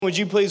Would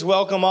you please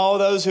welcome all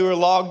those who are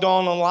logged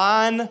on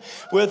online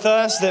with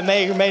us that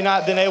may or may not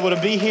have been able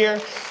to be here,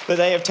 but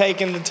they have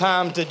taken the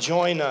time to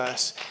join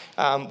us.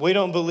 We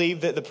don't believe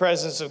that the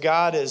presence of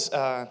God is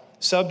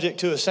subject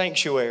to a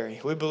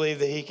sanctuary. We believe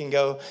that He can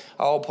go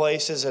all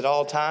places at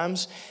all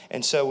times.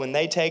 And so when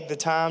they take the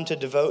time to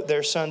devote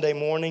their Sunday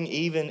morning,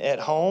 even at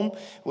home,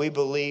 we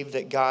believe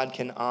that God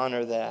can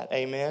honor that.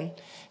 Amen.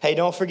 Hey,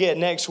 don't forget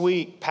next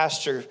week,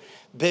 Pastor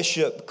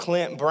Bishop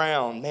Clint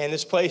Brown. Man,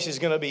 this place is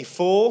going to be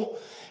full.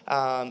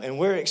 And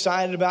we're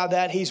excited about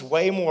that. He's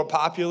way more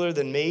popular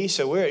than me,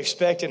 so we're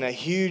expecting a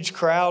huge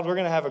crowd. We're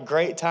going to have a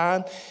great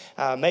time.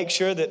 Make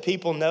sure that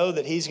people know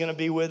that he's going to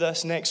be with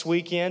us next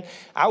weekend.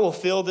 I will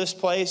fill this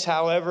place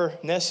however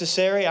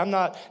necessary. I'm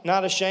not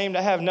ashamed.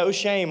 I have no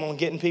shame on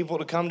getting people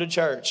to come to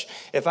church.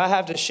 If I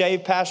have to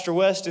shave Pastor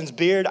Weston's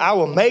beard, I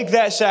will make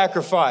that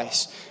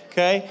sacrifice,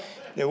 okay?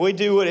 And we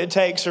do what it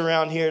takes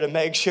around here to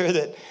make sure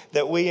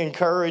that we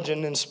encourage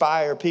and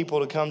inspire people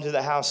to come to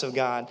the house of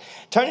God.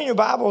 Turning your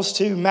Bibles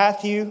to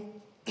Matthew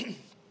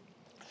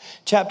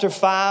chapter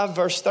 5,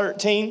 verse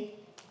 13.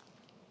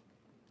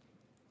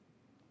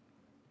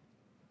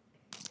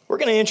 We're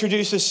going to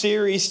introduce a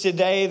series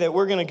today that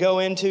we're going to go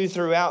into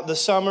throughout the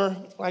summer.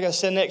 Like I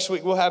said, next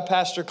week we'll have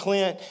Pastor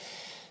Clint.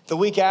 The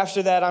week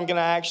after that, I'm going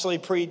to actually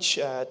teach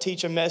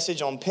a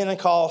message on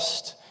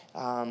Pentecost.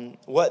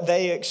 What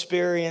they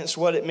experience,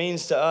 what it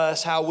means to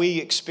us, how we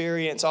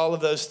experience all of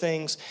those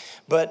things.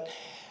 But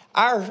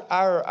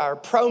our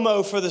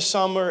promo for the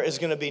summer is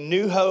going to be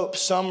New Hope,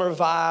 Summer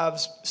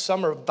Vibes,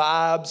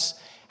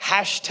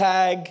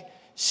 hashtag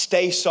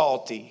Stay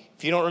Salty.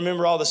 If you don't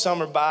remember all the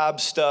Summer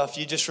Vibes stuff,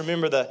 you just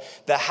remember the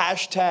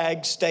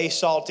hashtag Stay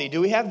Salty.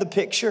 Do we have the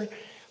picture?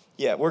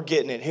 Yeah, we're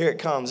getting it. Here it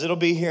comes. It'll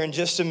be here in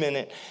just a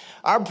minute.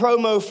 Our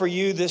promo for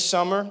you this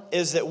summer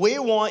is that we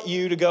want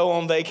you to go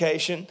on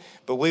vacation,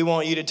 but we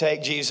want you to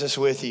take Jesus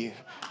with you.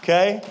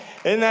 Okay?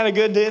 Isn't that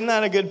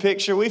a good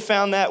picture? We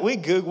found that. We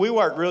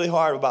worked really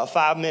hard, about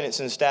 5 minutes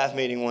in a staff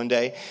meeting one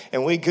day,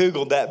 and we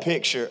Googled that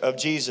picture of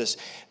Jesus.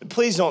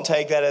 Please don't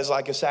take that as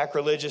like a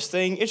sacrilegious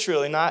thing. It's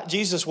really not.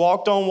 Jesus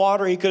walked on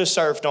water. He could have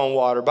surfed on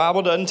water.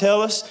 Bible doesn't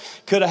tell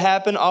us. Could have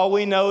happened. All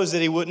we know is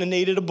that he wouldn't have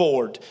needed a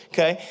board.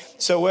 Okay?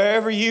 So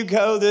wherever you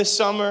go this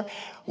summer,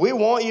 we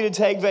want you to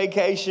take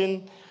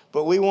vacation,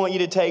 but we want you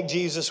to take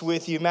Jesus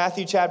with you.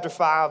 Matthew chapter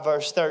 5,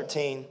 verse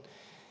 13.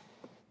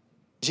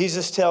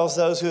 Jesus tells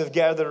those who have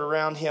gathered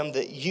around him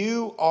that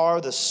you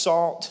are the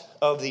salt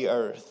of the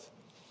earth.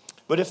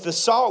 But if the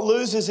salt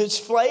loses its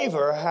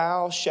flavor,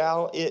 how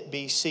shall it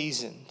be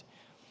seasoned?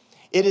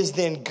 It is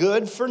then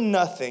good for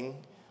nothing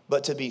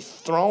but to be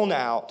thrown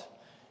out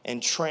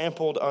and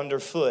trampled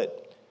underfoot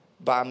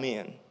by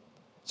men.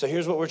 So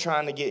here's what we're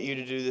trying to get you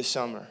to do this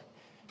summer.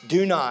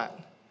 Do not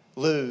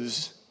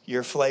lose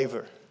your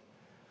flavor.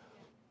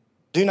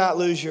 Do not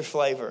lose your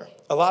flavor.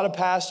 A lot of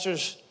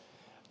pastors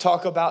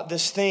talk about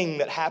this thing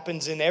that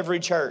happens in every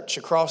church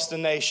across the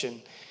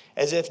nation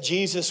as if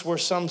Jesus were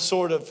some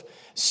sort of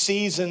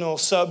seasonal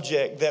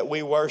subject that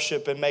we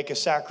worship and make a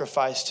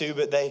sacrifice to,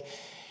 but they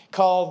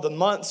call the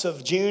months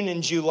of June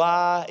and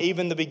July,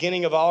 even the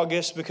beginning of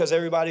August, because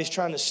everybody's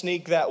trying to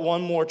sneak that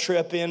one more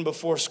trip in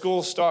before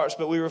school starts,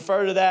 but we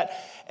refer to that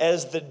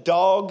as the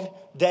dog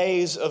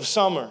days of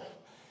summer.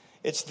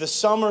 It's the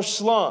summer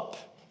slump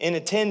in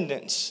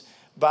attendance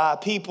by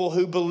people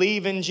who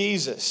believe in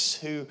Jesus,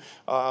 who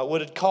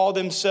would call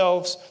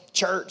themselves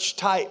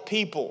church-type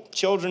people,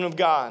 children of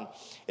God.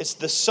 It's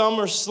the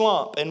summer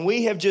slump, and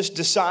we have just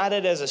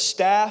decided as a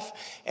staff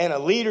and a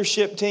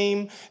leadership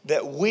team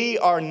that we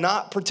are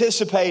not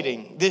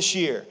participating this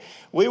year.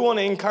 We want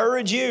to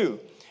encourage you,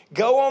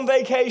 go on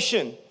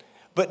vacation,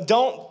 but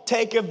don't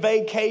take a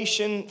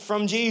vacation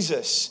from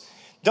Jesus.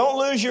 Don't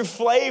lose your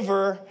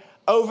flavor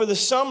over the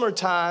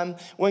summertime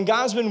when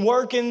God's been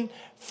working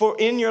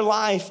in your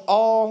life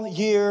all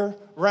year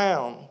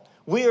round.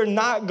 We are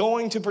not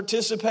going to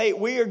participate.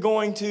 We are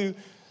going to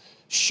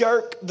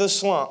shirk the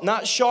slump.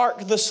 Not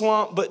shark the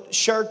slump, but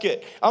shirk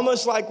it.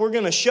 Almost like we're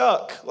going to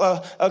shuck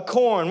a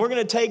corn. We're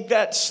going to take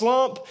that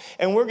slump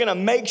and we're going to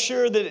make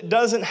sure that it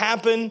doesn't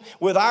happen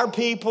with our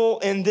people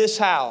in this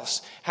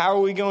house. How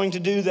are we going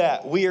to do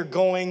that? We are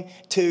going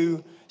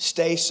to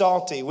stay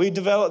salty. We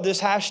developed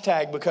this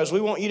hashtag because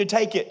we want you to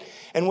take it.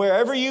 And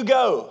wherever you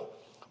go,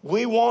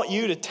 we want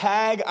you to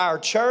tag our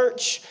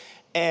church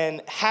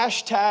and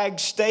hashtag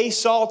stay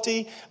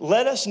salty.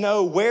 Let us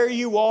know where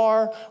you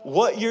are,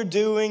 what you're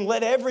doing.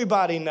 Let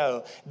everybody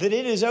know that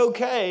it is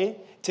okay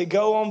to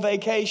go on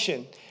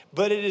vacation,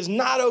 but it is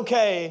not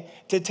okay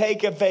to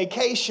take a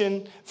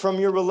vacation from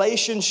your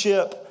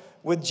relationship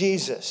with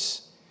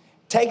Jesus.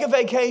 Take a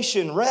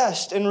vacation,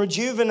 rest and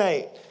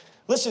rejuvenate.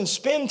 Listen,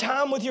 spend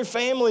time with your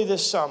family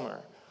this summer.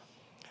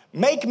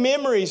 Make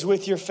memories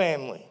with your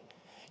family.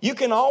 You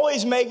can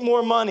always make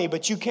more money,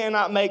 but you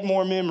cannot make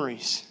more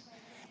memories.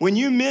 When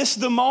you miss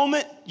the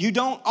moment, you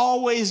don't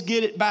always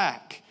get it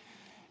back.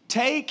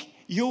 Take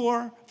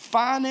your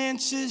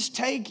finances,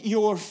 take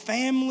your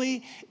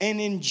family,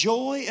 and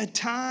enjoy a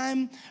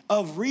time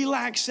of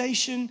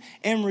relaxation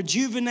and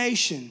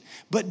rejuvenation.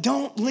 But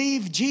don't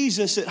leave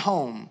Jesus at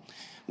home.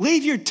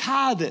 Leave your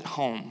tithe at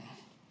home.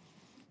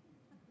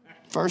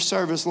 First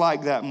service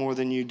liked that more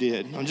than you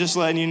did. I'm just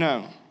letting you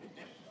know.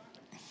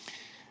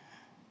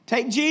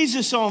 Take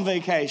Jesus on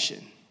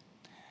vacation,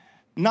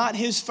 not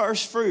his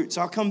first fruits.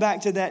 I'll come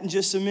back to that in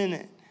just a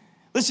minute.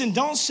 Listen,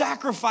 don't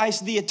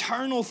sacrifice the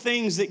eternal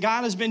things that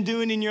God has been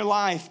doing in your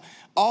life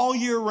all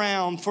year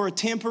round for a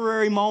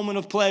temporary moment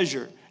of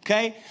pleasure,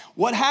 okay?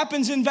 What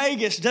happens in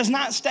Vegas does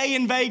not stay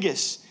in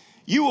Vegas.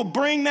 You will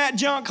bring that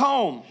junk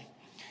home.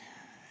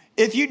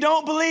 If you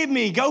don't believe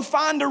me, go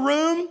find a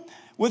room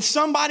with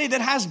somebody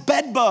that has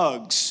bed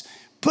bugs.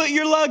 Put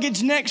your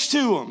luggage next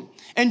to them.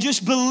 And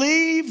just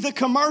believe the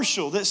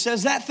commercial that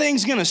says that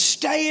thing's gonna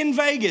stay in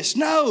Vegas.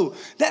 No,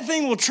 that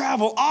thing will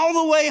travel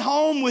all the way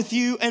home with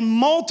you and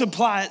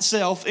multiply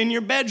itself in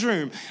your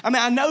bedroom. I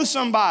mean, I know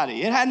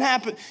somebody. It hadn't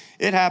happened.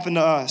 It happened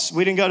to us.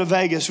 We didn't go to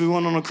Vegas. We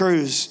went on a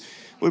cruise.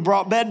 We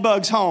brought bed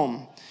bugs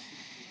home.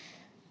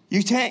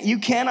 You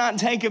cannot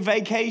take a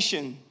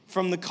vacation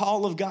from the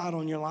call of God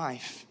on your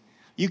life.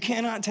 You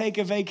cannot take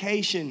a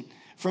vacation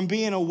from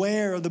being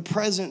aware of the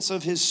presence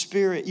of his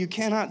Spirit. You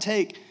cannot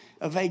take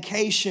a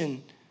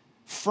vacation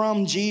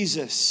from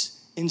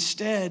Jesus.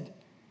 Instead,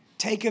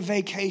 take a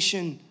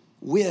vacation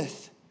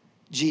with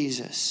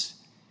Jesus.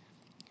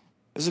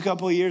 It was a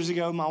couple of years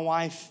ago, my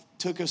wife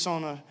took us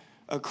on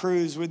a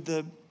cruise with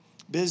the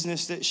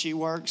business that she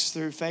works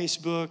through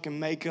Facebook and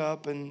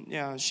makeup,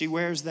 and she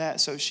wears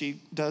that, so she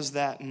does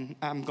that, and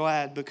I'm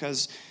glad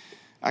because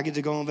I get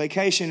to go on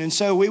vacation. And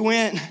so we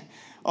went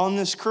on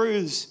this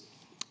cruise.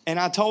 And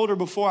I told her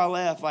before I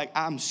left,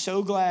 I'm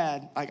so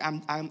glad,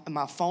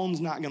 my phone's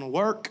not going to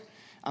work.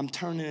 I'm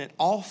turning it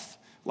off,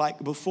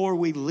 before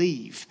we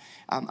leave.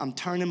 I'm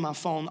turning my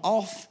phone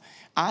off.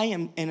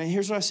 And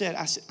here's what I said.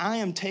 I said, I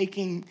am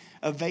taking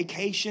a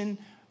vacation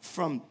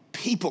from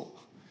people,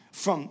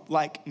 from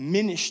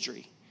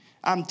ministry.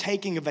 I'm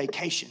taking a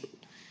vacation.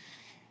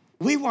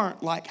 We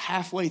weren't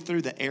halfway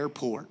through the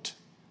airport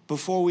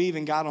before we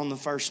even got on the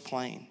first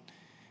plane.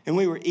 And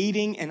we were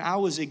eating, and I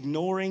was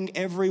ignoring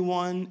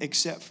everyone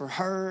except for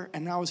her,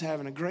 and I was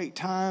having a great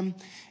time.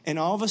 And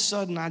all of a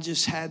sudden, I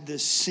just had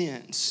this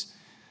sense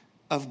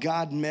of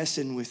God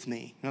messing with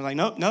me. And I was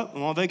like, nope,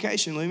 I'm on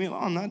vacation. Leave me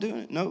alone. I'm not doing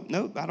it.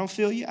 Nope, I don't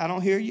feel you. I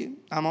don't hear you.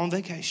 I'm on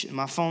vacation.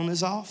 My phone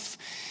is off,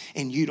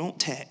 and you don't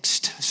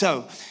text.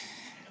 So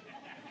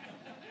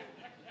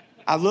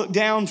I looked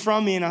down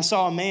from me, and I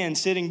saw a man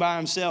sitting by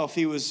himself.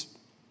 He was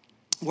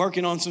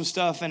working on some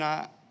stuff, and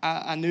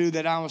I knew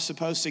that I was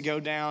supposed to go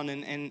down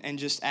and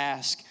just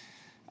ask.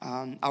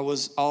 I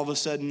was all of a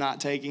sudden not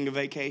taking a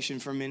vacation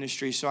from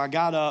ministry. So I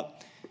got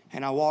up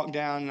and I walked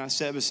down and I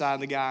sat beside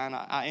the guy and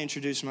I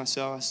introduced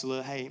myself. I said,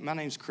 "Look, hey, my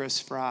name's Chris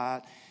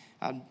Fry.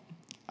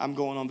 I'm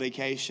going on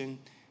vacation.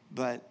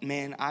 But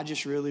man, I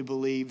just really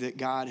believe that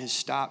God has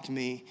stopped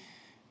me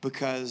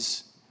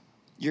because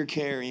you're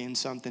carrying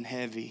something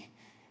heavy.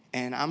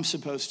 And I'm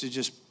supposed to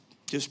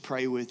just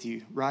pray with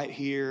you right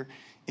here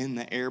in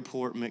the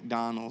airport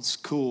McDonald's.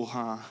 Cool,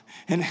 huh?"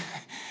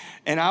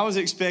 And I was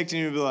expecting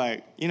him to be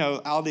like,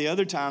 all the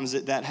other times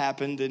that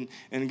happened, and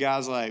the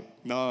guy's like,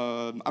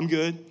 I'm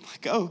good.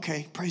 Like, oh,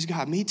 okay, praise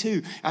God, me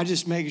too. I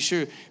just making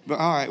sure. But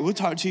all right, we'll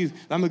talk to you.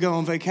 I'm gonna go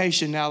on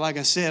vacation now, like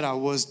I said I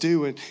was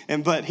doing.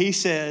 But he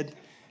said,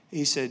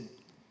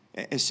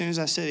 as soon as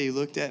I said it, he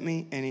looked at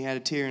me and he had a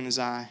tear in his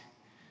eye.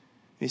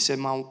 He said,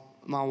 my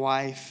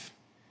wife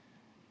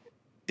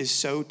is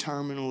so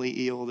terminally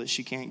ill that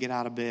she can't get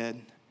out of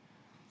bed.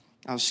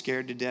 I was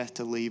scared to death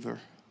to leave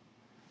her.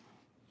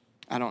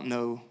 I don't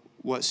know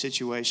what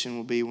situation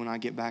will be when I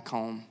get back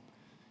home.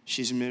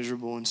 She's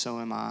miserable and so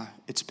am I.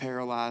 It's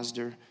paralyzed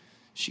her.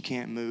 She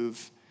can't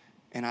move.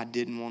 And I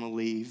didn't want to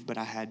leave, but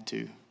I had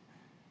to.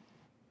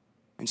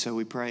 And so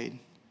we prayed.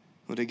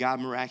 Well, did God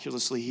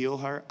miraculously heal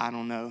her? I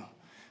don't know.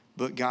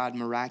 But God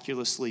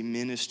miraculously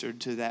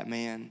ministered to that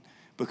man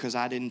because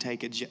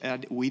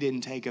we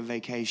didn't take a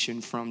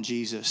vacation from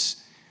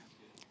Jesus.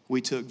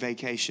 We took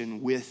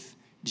vacation with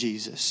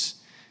Jesus.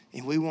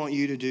 And we want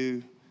you to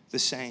do the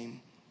same.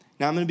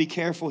 Now, I'm going to be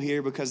careful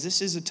here because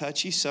this is a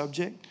touchy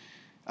subject.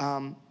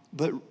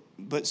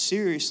 But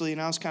seriously,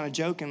 and I was kind of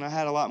joking, I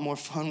had a lot more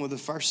fun with the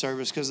first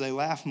service because they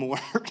laughed more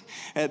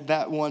at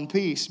that one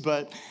piece.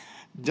 But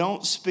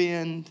don't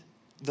spend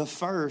the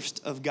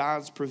first of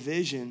God's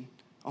provision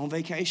on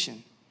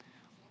vacation.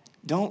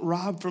 Don't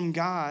rob from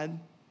God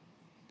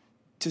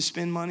to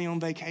spend money on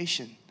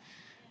vacation.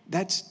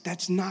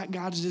 That's not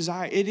God's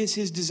desire. It is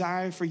his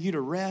desire for you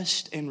to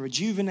rest and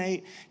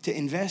rejuvenate, to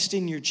invest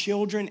in your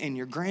children and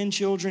your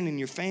grandchildren and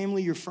your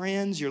family, your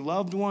friends, your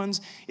loved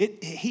ones.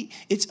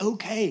 It's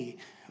okay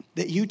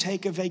that you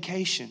take a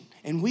vacation.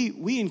 And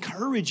we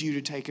encourage you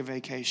to take a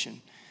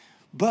vacation.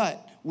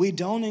 But we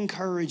don't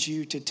encourage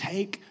you to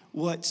take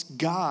what's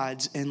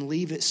God's and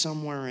leave it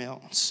somewhere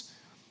else.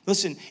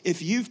 Listen,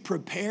 if you've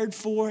prepared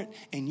for it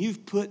and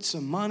you've put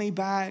some money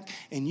back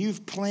and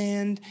you've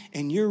planned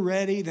and you're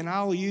ready, then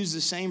I'll use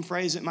the same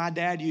phrase that my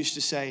dad used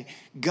to say,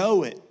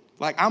 go it.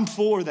 Like, I'm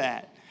for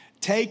that.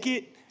 Take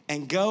it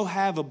and go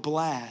have a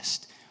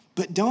blast.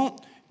 But don't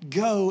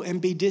go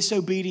and be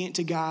disobedient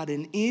to God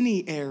in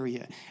any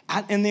area.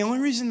 And the only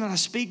reason that I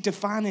speak to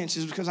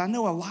finances is because I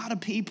know a lot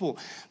of people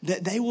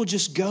that they will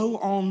just go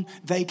on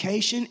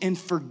vacation and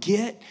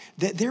forget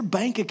that their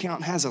bank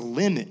account has a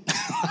limit.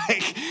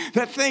 Like,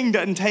 that thing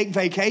doesn't take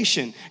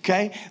vacation,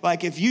 okay?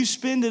 Like, if you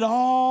spend it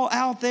all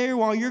out there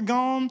while you're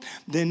gone,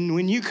 then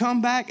when you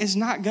come back, it's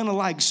not gonna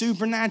like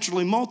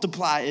supernaturally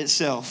multiply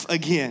itself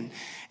again.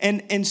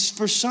 And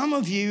for some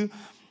of you,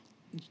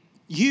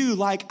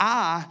 like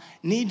I,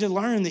 need to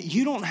learn that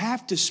you don't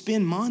have to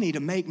spend money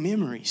to make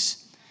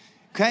memories,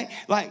 okay?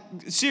 Like,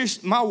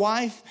 seriously, my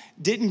wife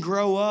didn't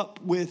grow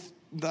up with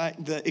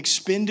the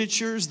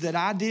expenditures that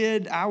I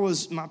did. I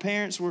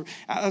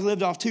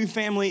lived off 2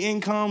 family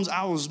incomes.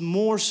 I was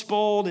more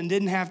spoiled and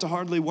didn't have to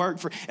hardly work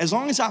as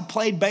long as I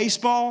played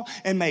baseball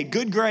and made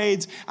good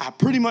grades, I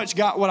pretty much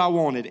got what I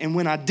wanted. And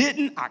when I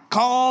didn't, I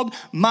called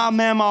my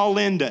mama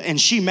Linda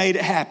and she made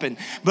it happen.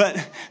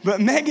 But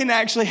Megan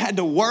actually had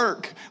to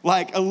work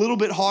like a little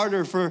bit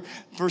harder for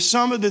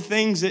some of the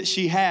things that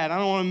she had. I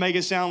don't want to make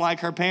it sound like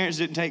her parents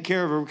didn't take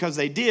care of her, because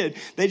they did.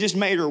 They just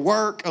made her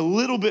work a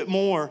little bit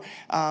more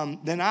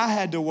than I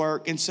had to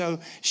work. And so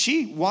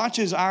she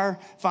watches our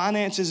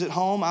finances at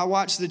home. I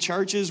watch the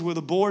churches with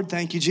a board,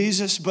 thank you,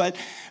 Jesus. But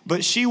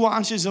she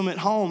watches them at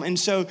home. And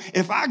so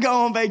if I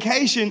go on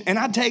vacation and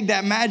I take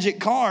that magic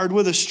card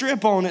with a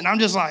strip on it, and I'm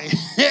just like,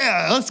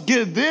 yeah, let's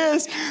get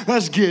this,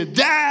 let's get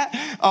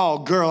that. Oh,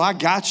 girl, I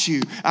got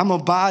you. I'm going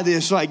to buy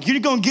this. Like, you're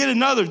going to get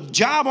another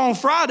job on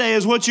Friday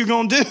is what you're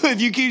going to do if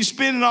you keep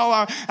spending all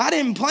I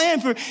didn't plan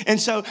for. And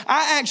so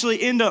I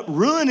actually end up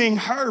ruining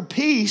her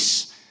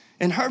peace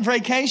and her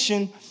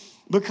vacation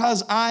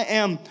because I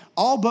am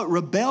all but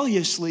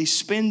rebelliously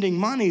spending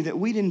money that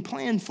we didn't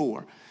plan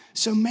for.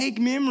 So make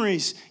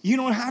memories. You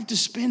don't have to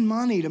spend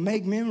money to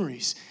make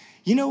memories.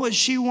 You know what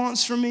she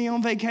wants from me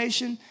on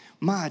vacation?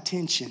 My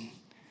attention.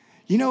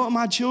 You know what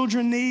my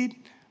children need?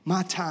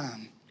 My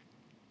time.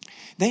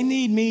 They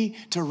need me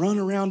to run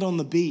around on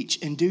the beach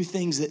and do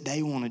things that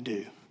they want to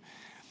do.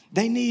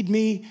 They need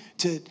me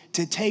to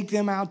take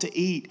them out to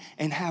eat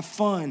and have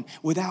fun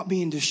without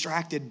being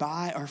distracted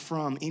by or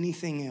from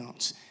anything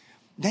else.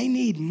 They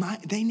need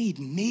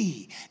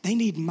me. They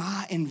need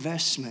my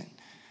investment.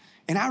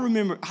 And I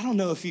remember, I don't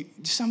know if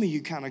some of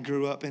you kind of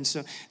grew up, and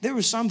so there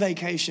were some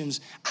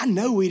vacations, I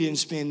know we didn't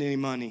spend any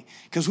money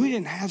because we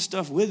didn't have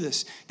stuff with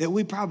us that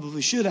we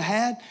probably should have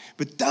had,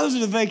 but those are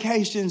the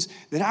vacations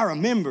that I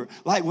remember,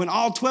 like when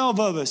all 12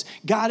 of us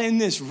got in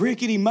this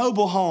rickety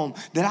mobile home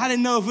that I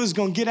didn't know if it was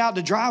going to get out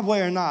the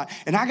driveway or not,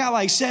 and I got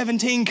like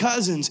 17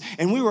 cousins,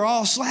 and we were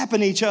all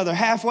slapping each other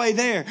halfway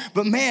there,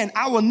 but man,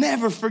 I will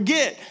never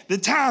forget the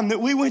time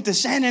that we went to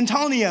San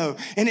Antonio,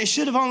 and it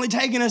should have only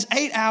taken us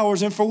 8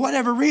 hours, and for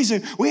whatever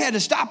reason, we had to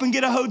stop and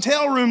get a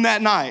hotel room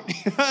that night.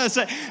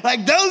 So,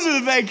 like, those are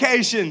the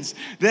vacations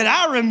that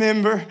I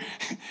remember.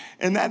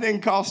 And that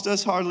didn't cost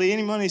us hardly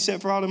any money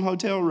except for all them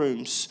hotel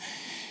rooms.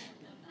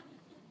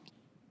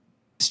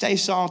 Stay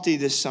salty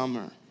this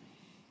summer.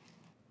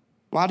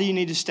 Why do you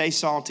need to stay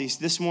salty?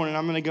 This morning,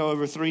 I'm going to go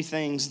over 3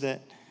 things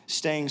that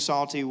staying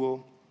salty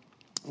will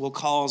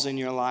cause in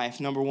your life.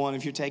 Number 1,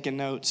 if you're taking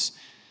notes,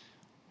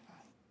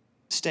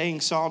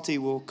 staying salty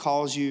will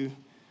cause you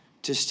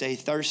to stay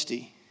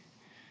thirsty.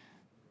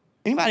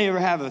 Anybody ever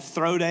have a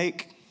throat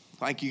ache?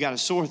 Like you got a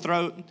sore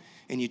throat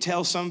and you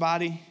tell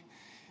somebody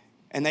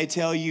and they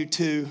tell you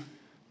to,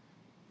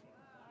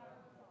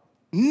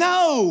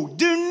 no,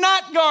 do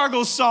not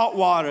gargle salt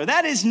water.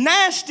 That is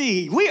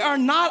nasty. We are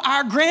not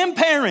our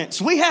grandparents.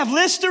 We have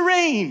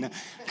Listerine,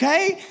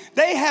 okay?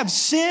 They have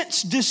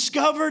since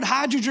discovered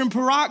hydrogen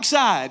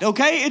peroxide,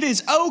 okay? It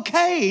is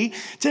okay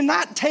to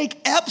not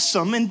take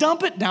Epsom and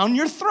dump it down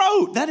your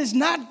throat. That is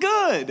not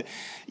good.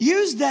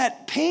 Use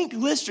that pink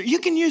Listerine. You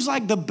can use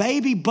like the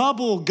baby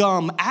bubble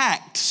gum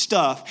Act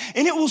stuff,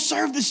 and it will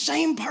serve the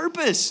same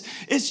purpose.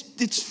 It's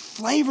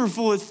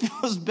flavorful. It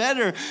feels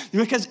better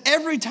because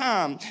every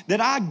time that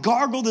I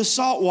gargle the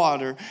salt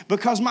water,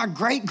 because my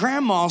great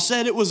grandma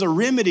said it was a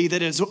remedy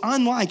that is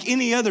unlike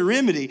any other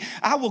remedy,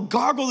 I will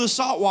gargle the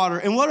salt water,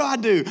 and what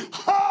do?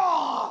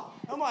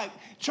 I'm like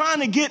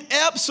trying to get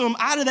Epsom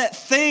out of that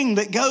thing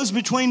that goes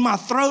between my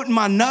throat and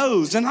my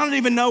nose. And I don't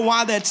even know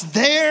why that's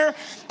there.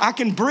 I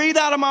can breathe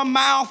out of my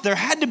mouth. There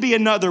had to be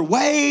another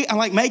way. I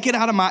like make it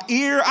out of my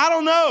ear. I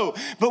don't know.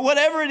 But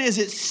whatever it is,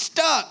 it's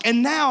stuck.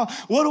 And now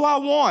what do I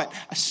want?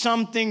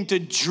 Something to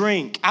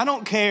drink. I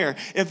don't care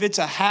if it's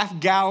a half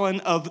gallon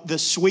of the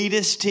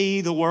sweetest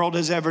tea the world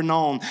has ever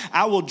known.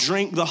 I will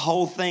drink the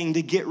whole thing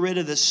to get rid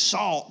of the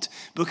salt,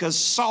 because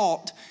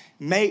salt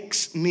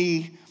makes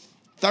me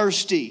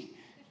thirsty.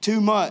 Too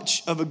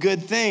much of a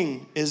good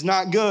thing is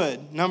not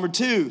good. Number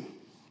 2,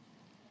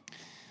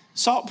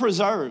 salt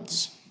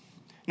preserves.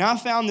 Now, I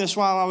found this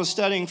while I was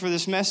studying for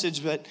this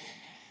message, but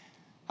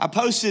I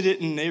posted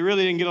it and it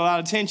really didn't get a lot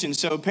of attention.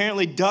 So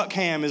apparently duck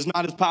ham is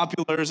not as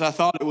popular as I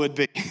thought it would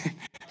be.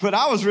 But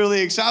I was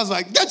really excited. I was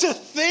like, that's a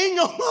thing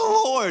of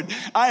the Lord.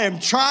 I am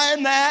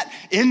trying that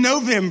in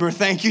November.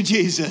 Thank you,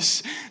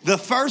 Jesus. The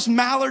first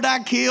mallard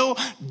I kill,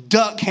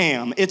 duck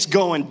ham. It's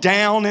going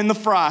down in the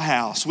fry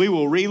house. We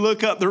will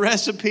relook up the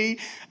recipe.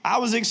 I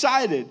was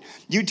excited.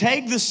 You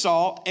take the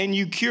salt and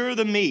you cure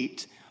the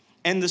meat.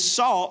 And the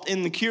salt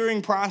in the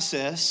curing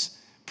process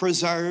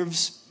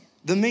preserves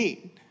the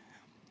meat.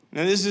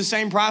 Now, this is the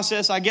same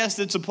process, I guess,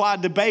 that's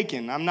applied to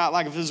bacon. I'm not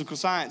like a physical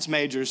science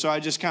major, so I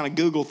just kind of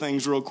Google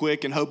things real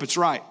quick and hope it's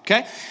right,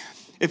 okay?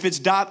 If it's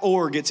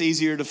 .org, it's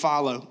easier to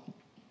follow,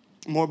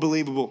 more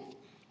believable.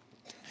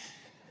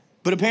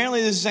 But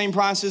apparently, this is the same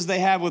process they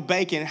have with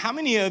bacon. How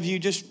many of you,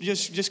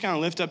 just kind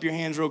of lift up your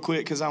hands real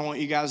quick, because I want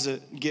you guys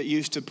to get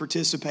used to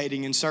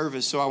participating in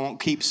service, so I won't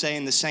keep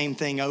saying the same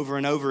thing over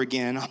and over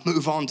again. I'll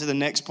move on to the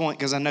next point,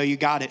 because I know you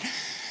got it.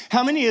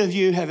 How many of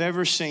you have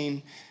ever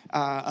seen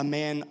a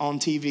man on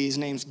TV? His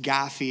name's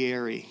Guy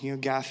Fieri. You know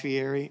Guy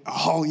Fieri?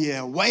 Oh,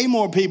 yeah. Way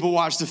more people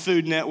watch the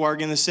Food Network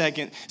in the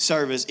second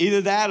service. Either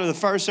that or the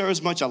first service,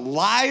 a bunch of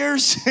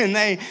liars, and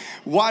they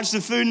watch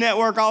the Food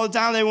Network all the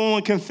time. They won't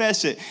want to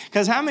confess it.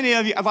 Because how many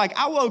of you, like,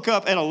 I woke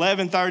up at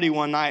 11:30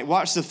 one night,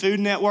 watched the Food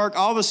Network.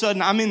 All of a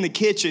sudden, I'm in the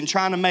kitchen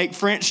trying to make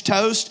French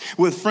toast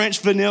with French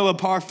vanilla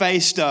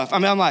parfait stuff. I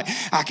mean, I'm like,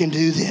 I can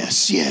do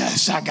this.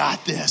 Yes, I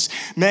got this.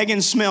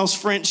 Megan smells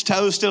French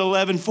toast at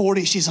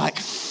 11:40. She's like,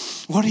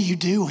 what are you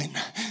doing?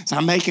 So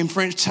I'm making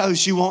French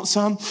toast. You want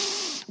some?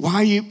 Why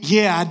are you?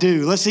 Yeah, I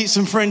do. Let's eat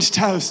some French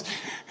toast.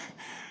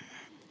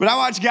 But I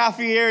watch Guy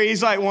Fieri.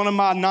 He's like one of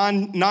my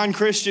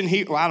non-Christian,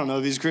 well, I don't know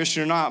if he's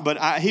Christian or not, but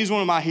he's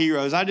one of my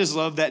heroes. I just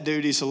love that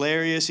dude. He's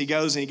hilarious. He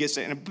goes and he gets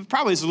to, and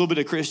probably it's a little bit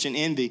of Christian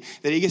envy,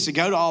 that he gets to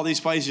go to all these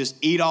places, just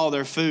eat all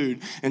their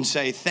food and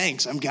say,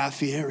 thanks, I'm Guy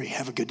Fieri.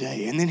 Have a good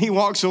day. And then he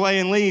walks away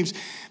and leaves.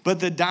 But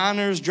the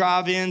diners,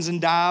 drive-ins,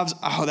 and dives,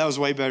 oh, that was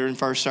way better than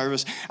first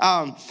service.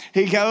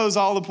 He goes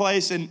all the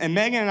place, and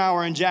Megan and I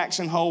were in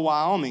Jackson Hole,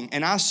 Wyoming,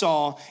 and I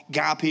saw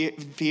Guy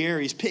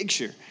Fieri's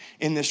picture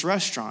in this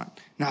restaurant.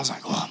 And I was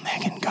like, oh,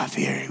 Megan, Guy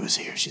Fieri was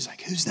here. She's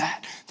like, who's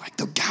that? Like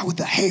the guy with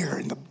the hair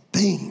and the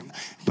thing,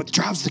 but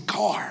drives the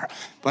car.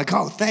 Like,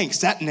 oh, thanks.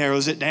 That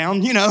narrows it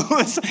down, you know.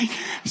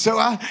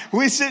 So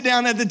we sit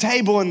down at the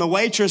table, and the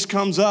waitress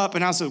comes up,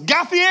 and I said,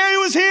 Guy Fieri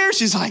was here?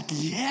 She's like,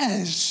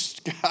 yes,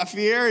 Guy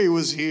Fieri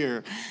was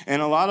here.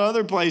 And a lot of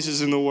other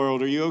places in the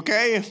world. Are you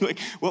okay? I'm like,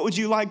 what would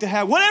you like to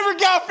have? Whatever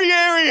Guy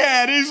Fieri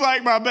had. He's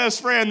like my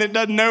best friend that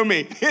doesn't know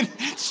me.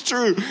 It's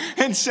true.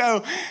 And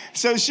so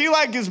she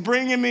like is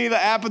bringing me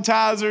the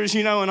appetizers,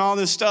 you know, and all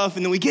this stuff.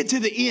 And then we get to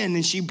the end,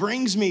 and she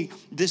brings me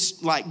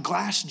this like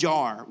glass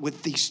jar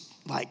with these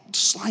like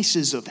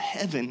slices of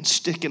heaven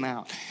sticking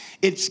out.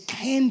 It's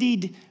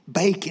candied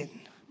bacon.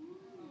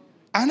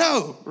 I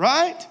know,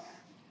 right?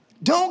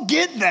 Don't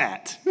get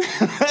that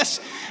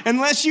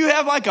unless you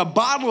have like a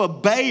bottle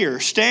of Bayer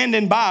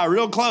standing by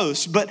real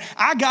close. But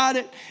I got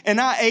it,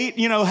 and I ate,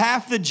 you know,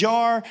 half the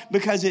jar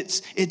because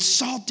it's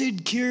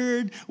salted,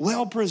 cured,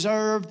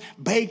 well-preserved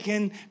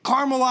bacon,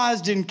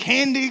 caramelized in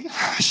candy.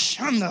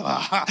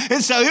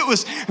 And so it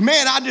was,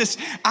 man,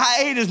 I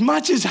ate as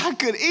much as I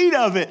could eat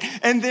of it.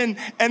 And then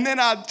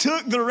I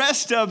took the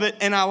rest of it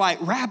and I like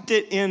wrapped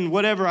it in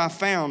whatever I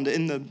found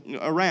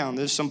around.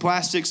 There's some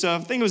plastic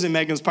stuff. I think it was in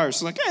Megan's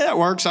purse. I was like, hey, that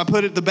works. I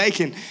put the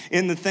bacon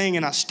in the thing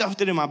and I stuffed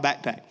it in my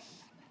backpack.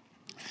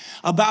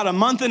 About a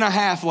month and a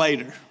half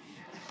later,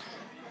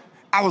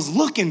 I was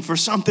looking for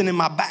something in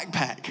my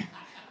backpack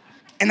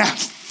and I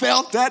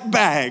felt that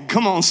bag.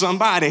 Come on,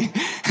 somebody.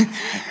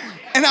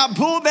 And I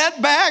pulled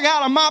that bag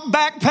out of my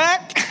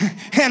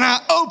backpack and I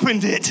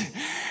opened it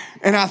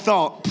and I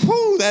thought,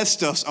 whew, that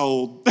stuff's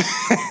old.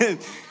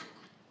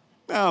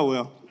 Oh,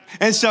 well.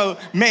 And so,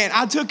 man,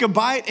 I took a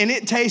bite and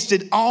it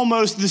tasted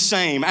almost the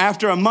same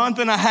after a month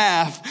and a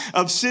half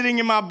of sitting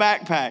in my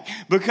backpack.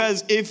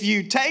 Because if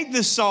you take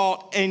the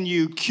salt and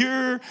you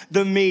cure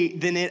the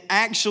meat, then it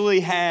actually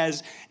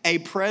has a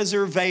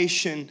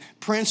preservation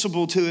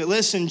principle to it.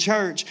 Listen,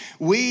 church,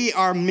 we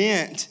are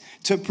meant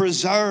to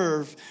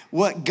preserve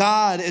what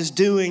God is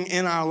doing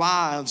in our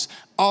lives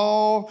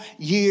all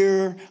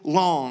year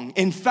long.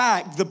 In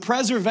fact, the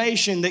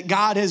preservation that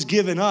God has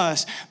given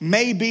us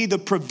may be the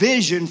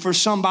provision for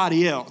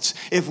somebody else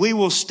if we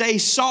will stay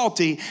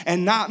salty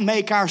and not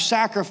make our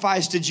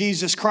sacrifice to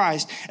Jesus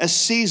Christ a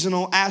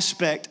seasonal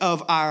aspect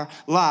of our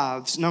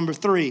lives. Number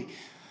 3,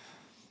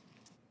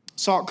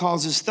 salt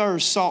causes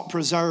thirst, salt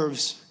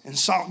preserves, and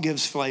salt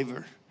gives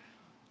flavor.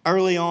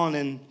 Early on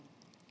in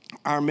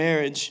our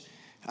marriage,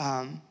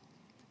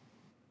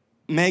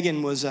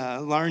 Megan was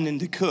learning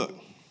to cook.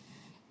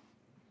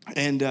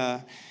 And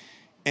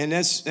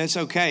that's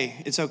okay.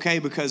 It's okay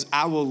because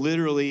I will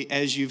literally,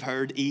 as you've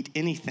heard, eat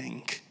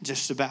anything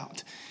just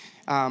about.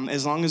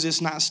 As long as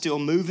it's not still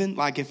moving,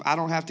 like if I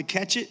don't have to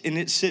catch it and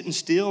it's sitting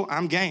still,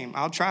 I'm game.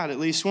 I'll try it at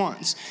least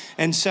once.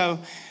 And so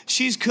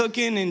she's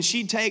cooking and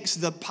she takes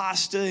the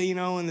pasta, you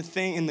know, and the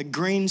thing and the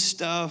green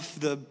stuff,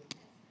 the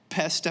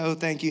pesto.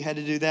 Thank you. Had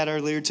to do that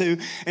earlier too.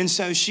 And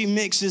so she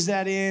mixes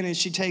that in and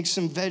she takes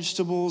some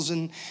vegetables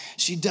and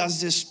she does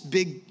this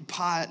big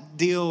pot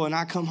deal. And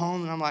I come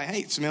home and I'm like,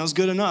 hey, it smells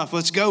good enough.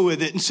 Let's go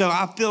with it. And so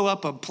I fill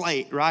up a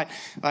plate, right?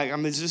 Like, I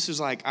mean, this is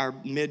like our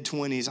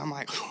mid-20s. I'm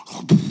like,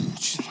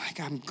 she's like,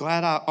 I'm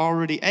glad I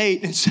already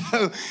ate. And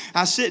so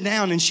I sit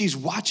down and she's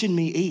watching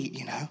me eat,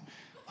 you know.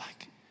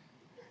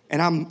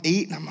 And I'm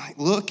eating, I'm like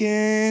looking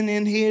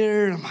in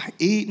here, I'm like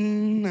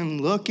eating and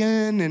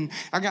looking, and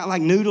I got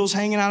like noodles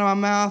hanging out of my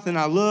mouth, and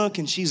I look,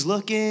 and she's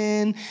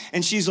looking,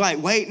 and she's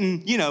like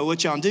waiting. You know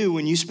what y'all do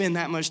when you spend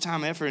that much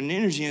time, effort, and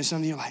energy in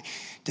something, you're like,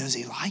 does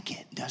he like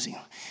it? Does he?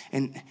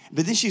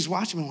 But then she's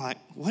watching me like,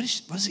 what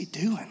is he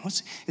doing?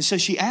 And so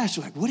she asked,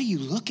 like, what are you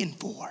looking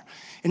for?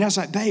 And I was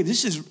like, babe,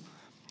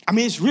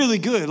 it's really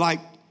good. Like,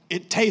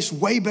 it tastes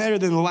way better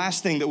than the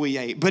last thing that we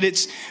ate, but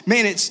it's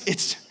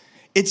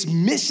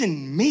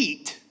missing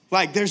meat.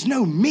 Like, there's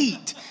no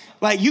meat.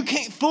 Like, you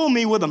can't fool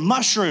me with a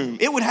mushroom.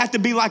 It would have to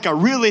be like a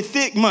really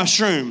thick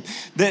mushroom.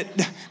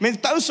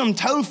 Throw some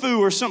tofu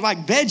or something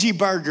like veggie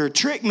burger.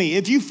 Trick me.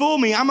 If you fool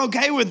me, I'm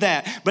okay with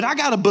that. But I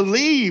got to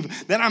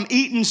believe that I'm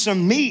eating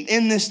some meat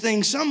in this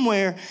thing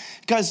somewhere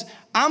because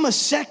I'm a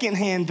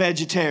secondhand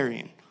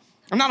vegetarian.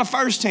 I'm not a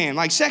first-hand,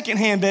 like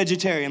second-hand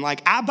vegetarian.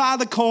 Like, I buy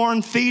the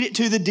corn, feed it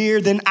to the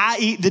deer, then I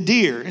eat the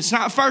deer. It's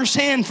not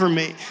first-hand for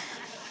me.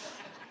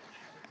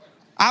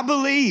 I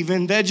believe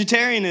in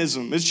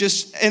vegetarianism. It's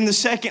just in the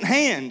second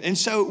hand. And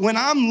so when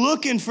I'm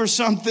looking for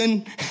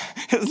something,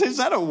 is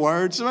that a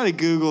word? Somebody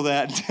Google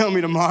that and tell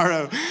me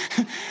tomorrow.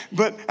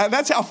 But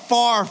that's how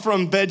far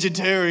from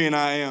vegetarian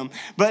I am.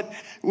 But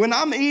when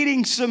I'm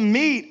eating some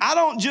meat, I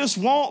don't just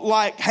want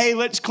like, hey,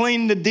 let's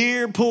clean the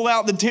deer, pull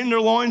out the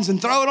tenderloins and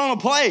throw it on a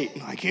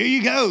plate. Like, here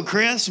you go,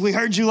 Chris. We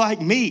heard you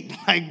like meat.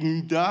 Like,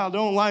 I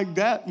don't like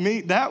that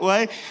meat that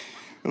way.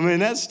 I mean,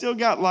 that's still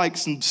got like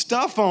some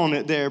stuff on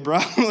it there, bro.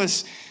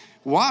 Let's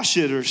wash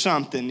it or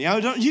something.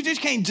 You know, you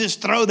just can't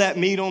just throw that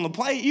meat on the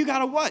plate. You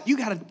gotta what? You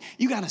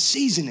gotta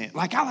season it.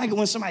 Like, I like it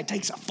when somebody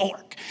takes a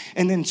fork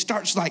and then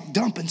starts like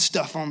dumping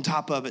stuff on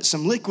top of it,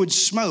 some liquid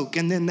smoke,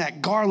 and then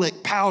that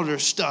garlic powder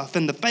stuff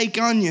and the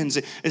fake onions.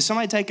 Is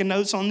somebody taking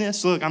notes on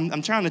this? Look,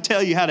 I'm trying to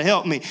tell you how to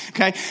help me,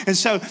 okay? And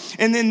so,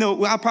 and then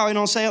I probably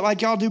don't say it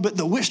like y'all do, but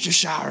the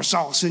Worcestershire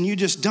sauce, and you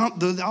just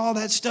dump all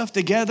that stuff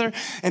together,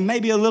 and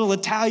maybe a little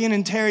Italian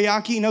and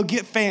teriyaki. You know,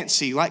 get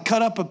fancy, like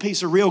cut up a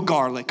piece of real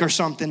garlic or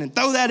something and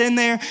throw that in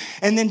there,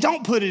 and then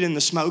don't put it in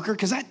the smoker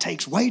because that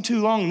takes way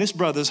too long and this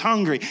brother's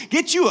hungry.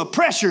 Get you a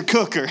pressure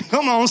cooker.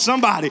 Come on,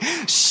 somebody.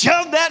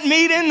 Shove that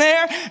meat in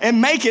there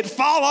and make it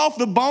fall off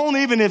the bone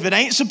even if it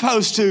ain't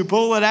supposed to.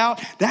 Pull it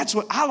out. That's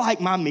what I like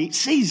my meat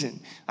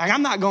seasoned. Like,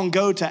 I'm not going to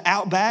go to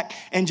Outback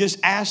and just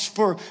ask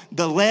for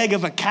the leg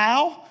of a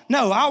cow.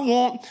 No, I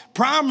want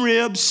prime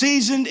rib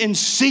seasoned and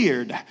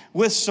seared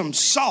with some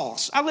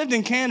sauce. I lived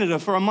in Canada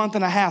for a month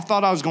and a half,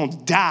 thought I was going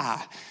to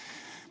die.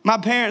 My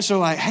parents are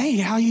like, hey,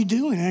 how you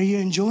doing? Are you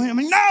enjoying it? I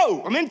mean,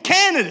 no, I'm in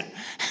Canada.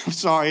 I'm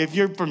sorry, if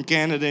you're from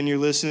Canada and you're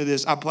listening to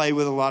this, I play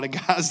with a lot of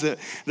guys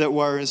that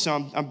were, and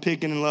so I'm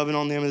picking and loving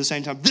on them at the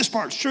same time. This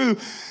part's true.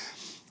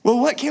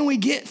 Well, what can we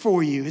get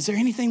for you? Is there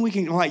anything we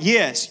can, like,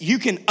 yes, you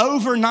can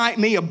overnight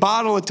me a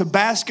bottle of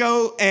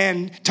Tabasco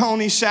and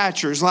Tony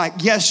Satchers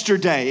like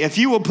yesterday. If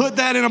you will put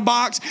that in a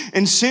box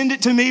and send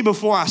it to me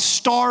before I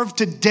starve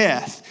to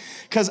death,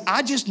 because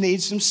I just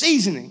need some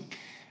seasoning.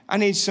 I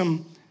need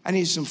some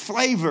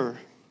flavor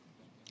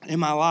in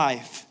my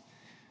life.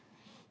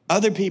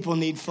 Other people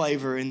need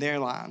flavor in their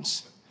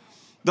lives.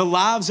 The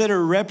lives that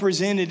are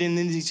represented in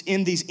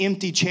these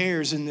empty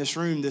chairs in this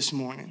room this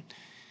morning.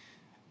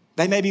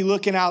 They may be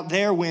looking out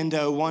their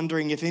window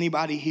wondering if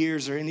anybody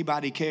hears or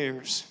anybody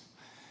cares.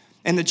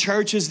 And the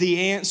church is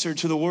the answer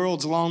to the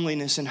world's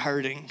loneliness and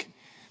hurting.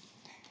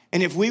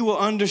 And if we will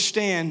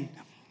understand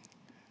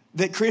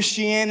that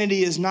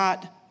Christianity is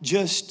not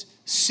just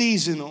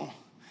seasonal,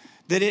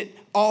 that it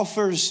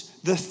offers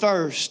the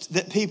thirst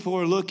that people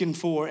are looking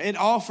for. It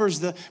offers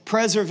the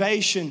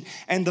preservation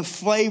and the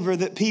flavor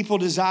that people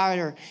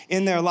desire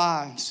in their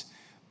lives.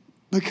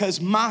 Because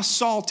my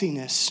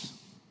saltiness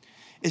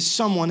is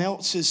someone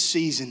else's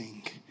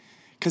seasoning.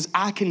 Because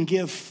I can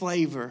give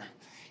flavor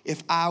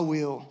if I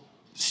will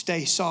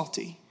stay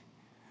salty.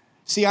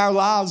 See, our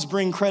lives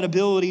bring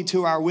credibility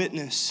to our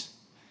witness.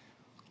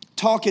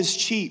 Talk is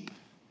cheap.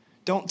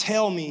 Don't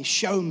tell me,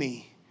 show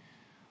me.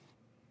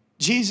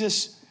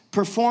 Jesus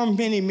performed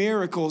many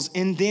miracles,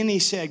 and then he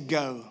said,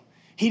 go.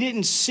 He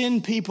didn't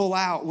send people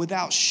out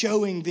without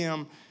showing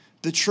them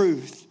the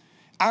truth.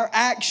 Our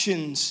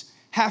actions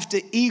have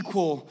to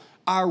equal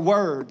our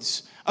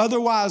words.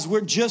 Otherwise,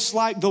 we're just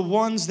like the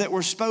ones that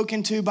were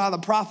spoken to by the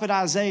prophet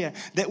Isaiah,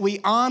 that we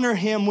honor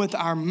him with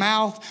our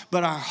mouth,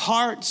 but our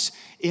hearts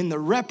in the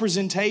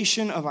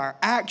representation of our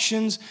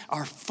actions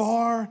are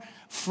far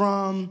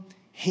from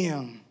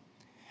him.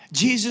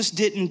 Jesus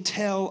didn't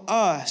tell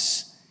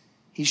us,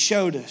 he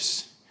showed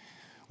us.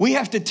 We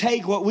have to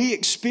take what we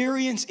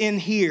experience in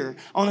here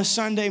on a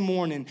Sunday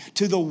morning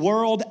to the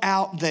world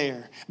out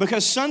there.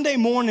 Because Sunday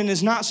morning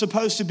is not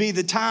supposed to be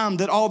the time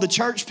that all the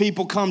church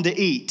people come to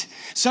eat.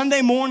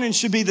 Sunday morning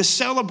should be the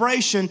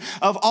celebration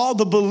of all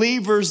the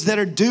believers that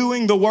are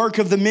doing the work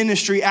of the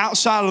ministry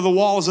outside of the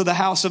walls of the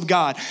house of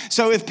God.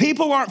 So if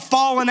people aren't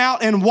falling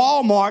out in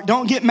Walmart,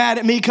 don't get mad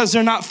at me because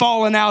they're not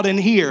falling out in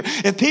here.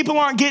 If people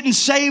aren't getting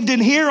saved in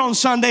here on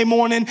Sunday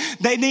morning,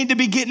 they need to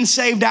be getting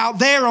saved out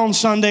there on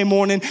Sunday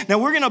morning. Now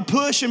we're going to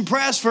push and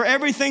press for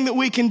everything that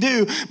we can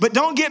do, but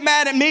don't get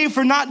mad at me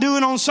for not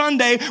doing on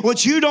Sunday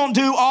what you don't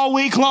do all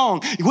week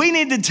long. We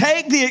need to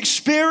take the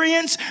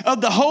experience of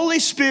the Holy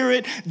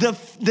Spirit,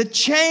 the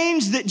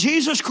change that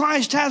Jesus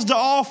Christ has to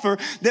offer,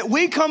 that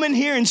we come in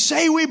here and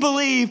say we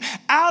believe,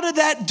 out of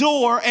that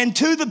door and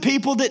to the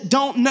people that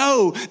don't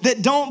know,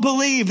 that don't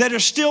believe, that are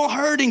still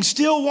hurting,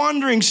 still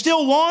wondering,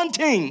 still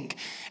wanting,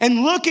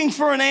 and looking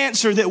for an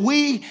answer that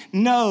we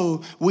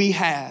know we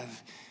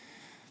have.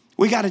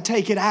 We got to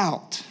take it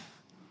out.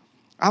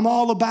 I'm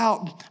all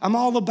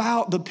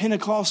about the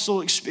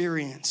Pentecostal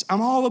experience.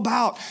 I'm all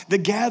about the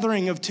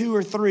gathering of 2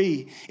 or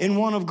 3 in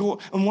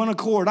one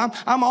accord.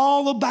 I'm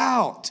all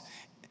about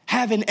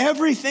having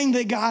everything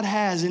that God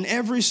has in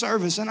every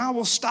service, and I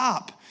will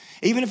stop.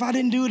 Even if I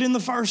didn't do it in the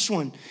first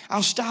one,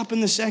 I'll stop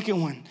in the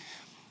second one.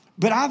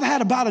 But I've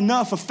had about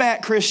enough of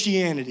fat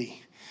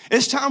Christianity.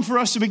 It's time for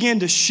us to begin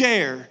to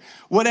share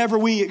whatever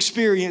we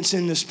experience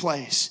in this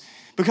place.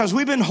 Because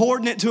we've been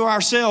hoarding it to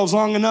ourselves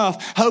long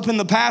enough, hoping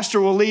the pastor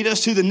will lead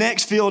us to the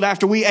next field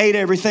after we ate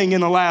everything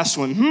in the last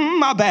one.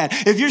 My bad.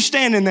 If you're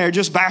standing there,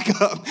 just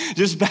back up.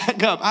 Just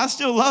back up. I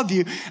still love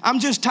you. I'm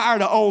just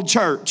tired of old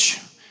church.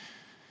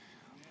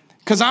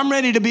 Because I'm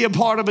ready to be a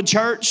part of a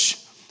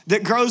church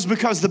that grows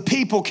because the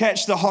people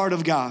catch the heart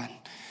of God.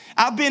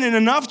 I've been in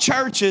enough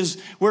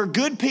churches where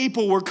good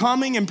people were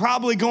coming and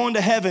probably going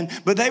to heaven,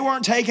 but they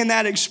weren't taking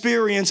that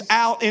experience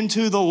out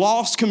into the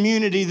lost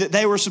community that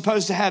they were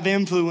supposed to have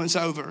influence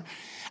over.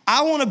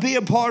 I want to be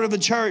a part of a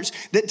church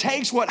that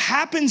takes what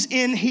happens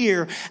in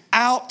here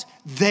out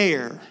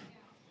there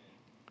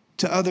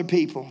to other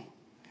people.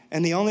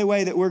 And the only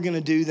way that we're going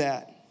to do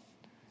that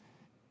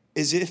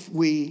is if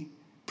we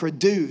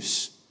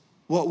produce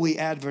what we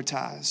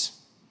advertise.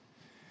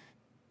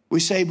 We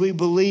say we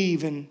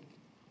believe and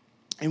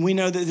we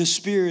know that the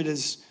Spirit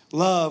is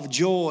love,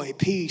 joy,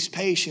 peace,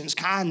 patience,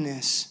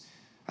 kindness.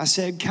 I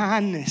said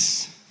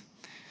kindness,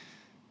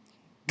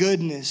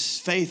 goodness,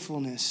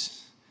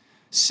 faithfulness,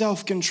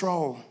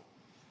 self-control.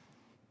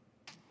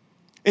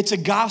 It's a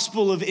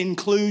gospel of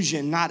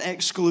inclusion, not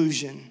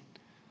exclusion.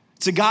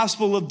 It's a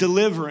gospel of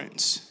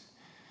deliverance.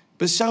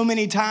 But so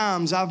many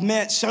times I've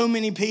met so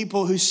many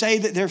people who say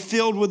that they're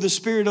filled with the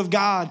Spirit of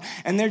God,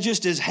 and they're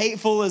just as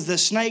hateful as the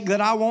snake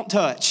that I won't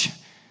touch.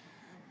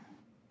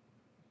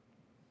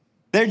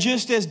 They're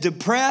just as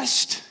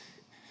depressed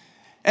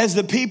as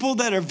the people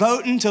that are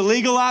voting to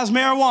legalize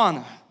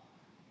marijuana.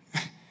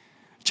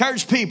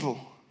 Church people,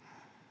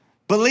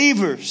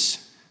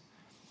 believers,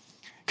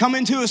 come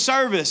into a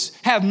service,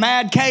 have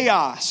mad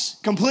chaos,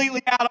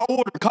 completely out of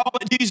order, call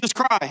it Jesus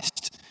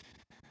Christ.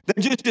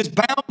 They're just as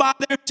bound by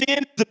their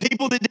sin as the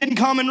people that didn't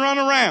come and run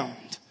around.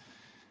 Do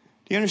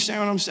you understand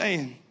what I'm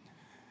saying?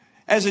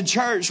 As a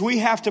church, we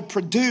have to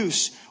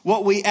produce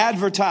what we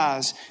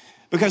advertise,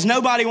 because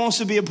nobody wants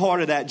to be a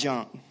part of that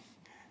junk.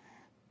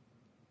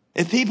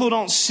 If people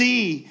don't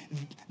see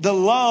the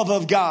love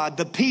of God,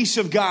 the peace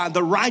of God,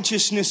 the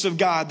righteousness of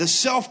God, the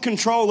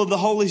self-control of the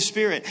Holy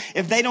Spirit,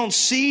 if they don't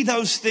see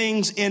those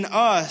things in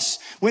us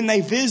when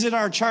they visit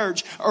our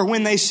church or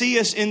when they see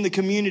us in the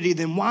community,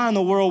 then why in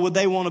the world would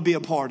they want to be a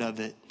part of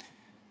it?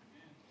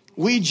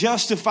 We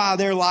justify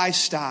their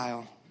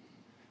lifestyle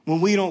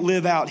when we don't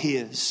live out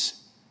His.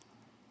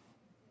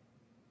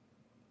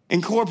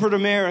 In corporate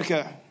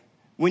America,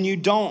 when you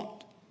don't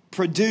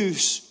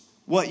produce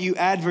what you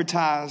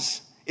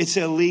advertise, it's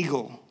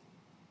illegal.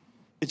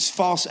 It's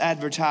false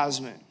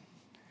advertisement.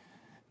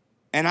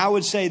 And I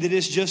would say that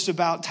it's just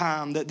about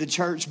time that the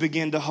church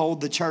begin to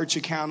hold the church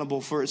accountable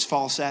for its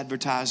false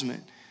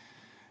advertisement.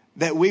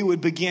 That we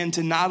would begin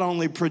to not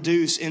only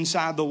produce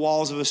inside the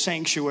walls of a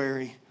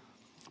sanctuary,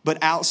 but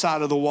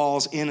outside of the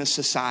walls in a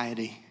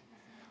society.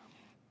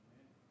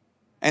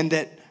 And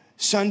that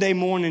Sunday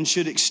morning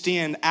should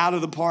extend out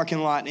of the parking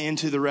lot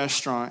into the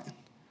restaurant.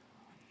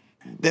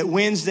 That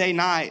Wednesday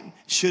night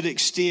should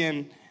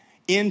extend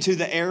into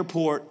the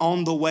airport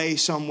on the way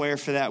somewhere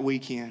for that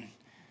weekend.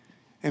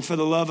 And for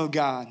the love of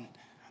God,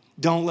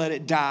 don't let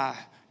it die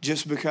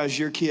just because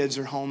your kids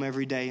are home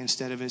every day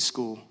instead of at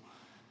school.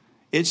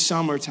 It's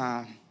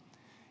summertime.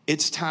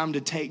 It's time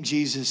to take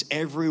Jesus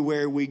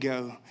everywhere we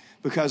go,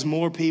 because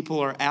more people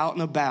are out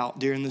and about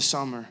during the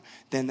summer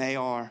than they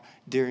are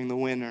during the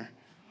winter.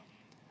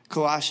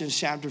 Colossians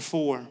chapter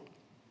 4,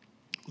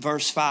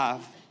 verse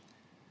 5.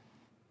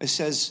 It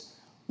says,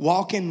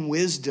 walk in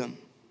wisdom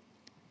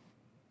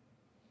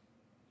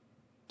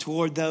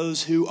toward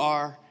those who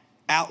are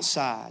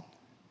outside.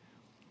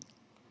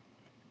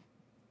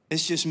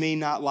 It's just me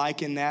not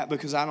liking that,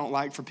 because I don't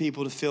like for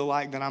people to feel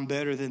like that I'm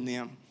better than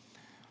them.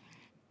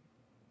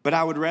 But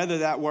I would rather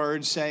that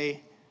word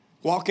say,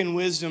 walk in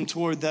wisdom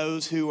toward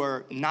those who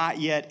are not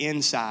yet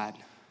inside.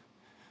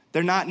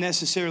 They're not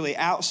necessarily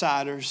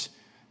outsiders.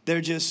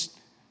 They're just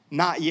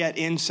not yet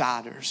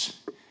insiders.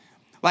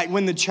 Like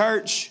when the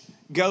church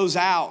goes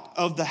out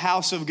of the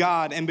house of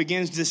God and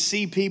begins to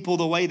see people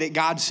the way that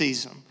God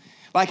sees them.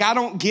 Like I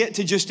don't get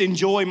to just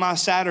enjoy my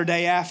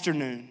Saturday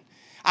afternoon.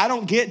 I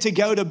don't get to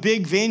go to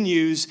big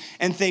venues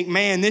and think,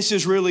 man, this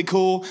is really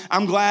cool.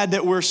 I'm glad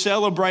that we're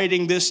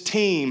celebrating this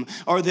team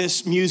or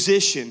this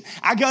musician.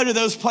 I go to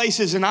those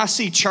places and I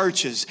see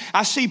churches.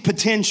 I see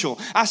potential.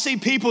 I see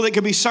people that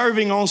could be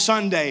serving on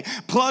Sunday,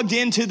 plugged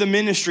into the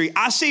ministry.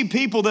 I see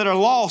people that are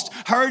lost,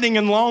 hurting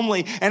and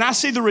lonely, and I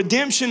see the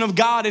redemption of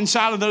God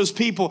inside of those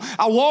people.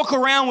 I walk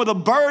around with a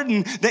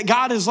burden that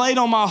God has laid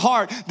on my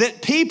heart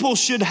that people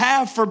should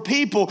have for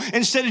people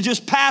instead of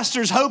just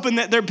pastors hoping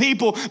that their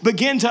people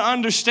begin to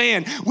understand.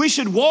 We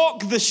should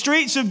walk the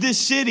streets of this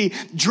city,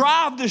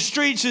 drive the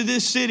streets of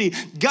this city,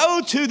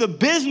 go to the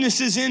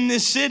businesses in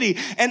this city,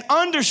 and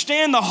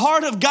understand the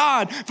heart of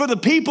God for the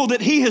people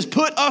that He has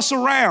put us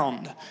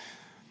around.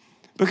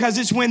 Because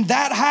it's when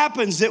that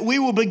happens that we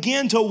will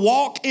begin to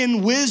walk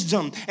in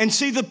wisdom and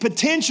see the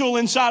potential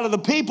inside of the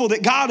people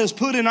that God has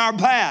put in our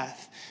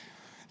path.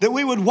 That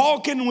we would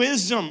walk in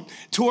wisdom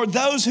toward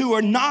those who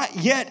are not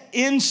yet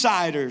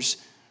insiders,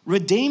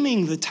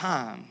 redeeming the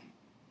time.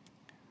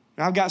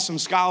 I've got some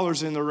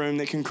scholars in the room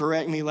that can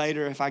correct me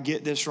later if I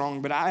get this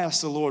wrong, but I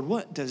asked the Lord,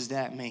 what does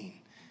that mean?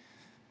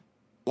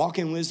 Walk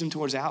in wisdom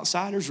towards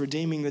outsiders,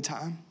 redeeming the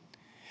time.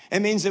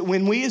 It means that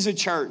when we as a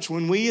church,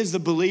 when we as the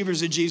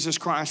believers of Jesus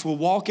Christ will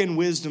walk in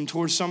wisdom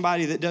towards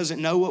somebody that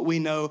doesn't know what we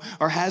know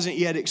or hasn't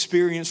yet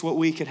experienced what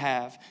we could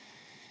have,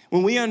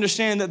 when we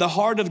understand that the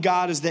heart of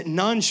God is that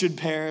none should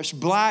perish,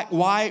 black,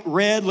 white,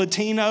 red,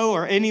 Latino,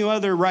 or any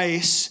other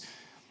race,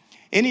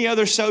 any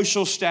other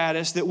social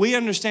status, that we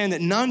understand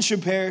that none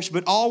should perish,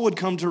 but all would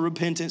come to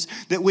repentance,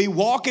 that we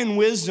walk in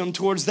wisdom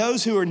towards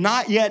those who are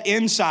not yet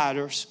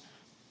insiders,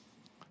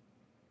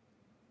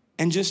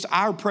 and just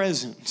our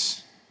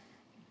presence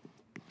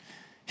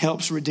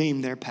helps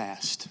redeem their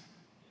past.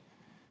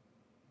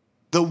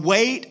 The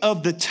weight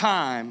of the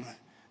time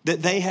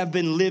that they have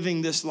been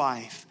living this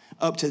life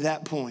up to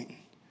that point.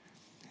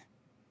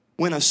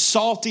 When a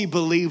salty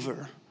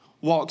believer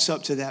walks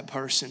up to that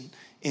person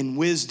in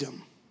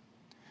wisdom,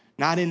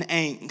 not in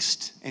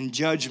angst and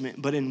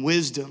judgment, but in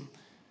wisdom,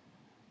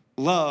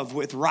 love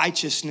with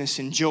righteousness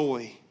and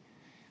joy.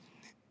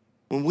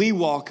 When we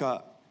walk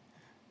up,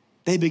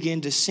 they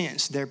begin to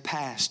sense their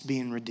past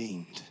being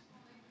redeemed.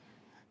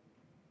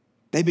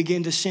 They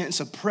begin to sense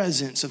a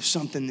presence of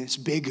something that's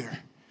bigger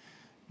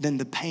than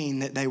the pain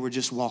that they were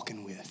just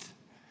walking with.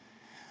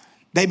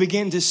 They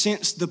begin to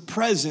sense the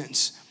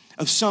presence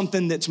of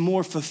something that's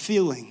more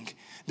fulfilling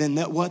than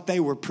what they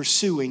were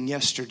pursuing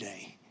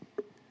yesterday.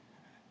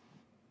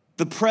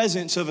 The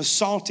presence of a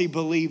salty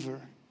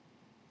believer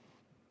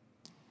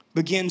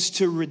begins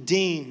to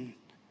redeem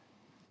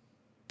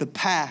the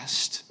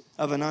past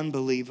of an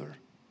unbeliever.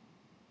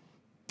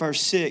 Verse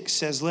 6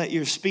 says, let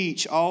your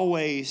speech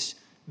always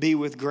be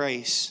with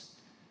grace.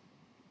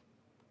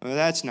 Well,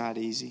 that's not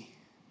easy,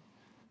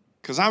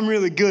 because I'm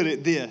really good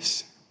at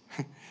this.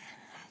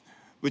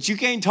 But you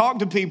can't talk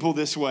to people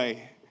this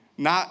way,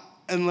 not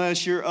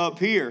unless you're up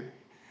here.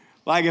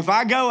 Like if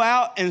I go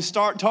out and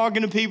start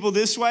talking to people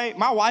this way,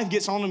 my wife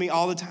gets on to me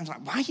all the time. She's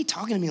like, why are you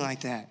talking to me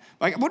like that?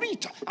 Like, what are you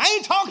I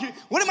ain't talking.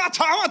 What am I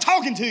talking? I'm not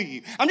talking to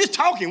you. I'm just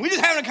talking. We're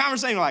just having a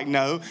conversation. Like,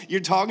 no,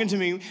 you're talking to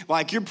me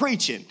like you're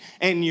preaching.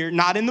 And you're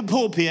not in the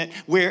pulpit.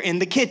 We're in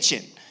the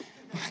kitchen.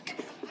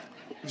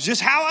 It's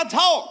just how I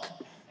talk.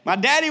 My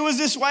daddy was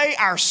this way.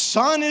 Our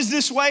son is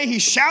this way. He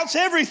shouts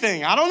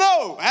everything. I don't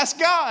know. Ask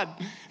God.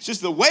 It's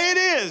just the way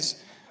it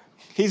is.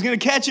 He's going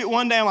to catch it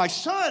one day. I'm like,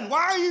 son,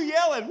 why are you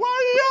yelling? Why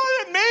are you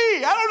yelling at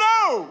me? I don't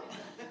know.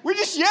 We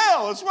just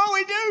yell. It's what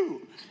we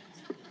do.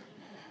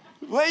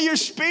 Let your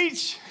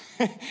speech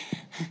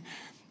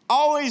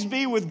always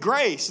be with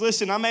grace.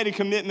 Listen, I made a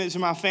commitment to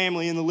my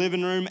family in the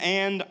living room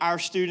and our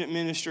student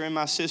minister and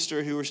my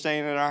sister who were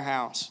staying at our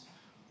house.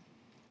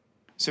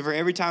 So for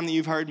every time that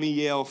you've heard me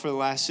yell for the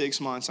last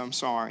 6 months, I'm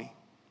sorry.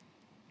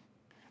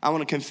 I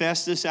want to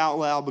confess this out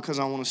loud because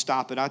I want to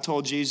stop it. I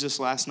told Jesus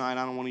last night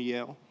I don't want to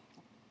yell.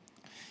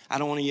 I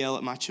don't want to yell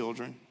at my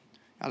children.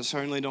 I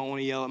certainly don't want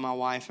to yell at my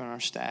wife and our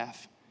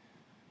staff.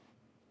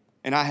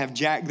 And I have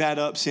jacked that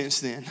up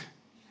since then.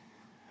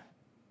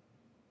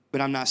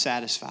 But I'm not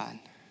satisfied.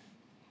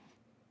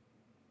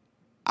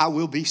 I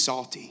will be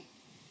salty.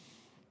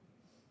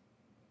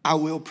 I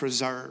will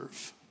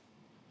preserve,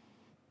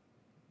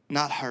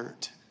 not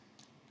hurt.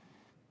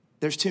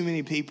 There's too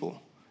many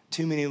people,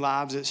 too many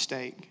lives at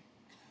stake.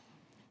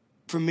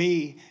 For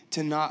me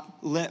to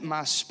not let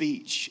my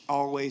speech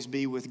always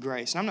be with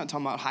grace. And I'm not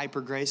talking about hyper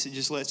grace that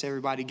just lets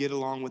everybody get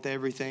along with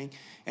everything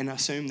and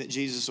assume that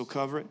Jesus will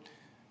cover it.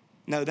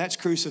 No, that's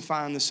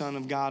crucifying the Son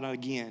of God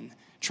again,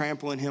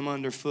 trampling him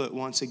underfoot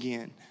once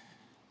again.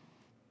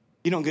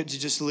 You don't get to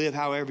just live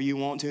however you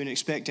want to and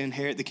expect to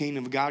inherit the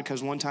kingdom of God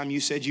because one time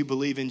you said you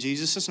believe in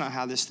Jesus. That's not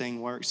how this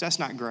thing works. That's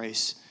not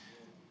grace.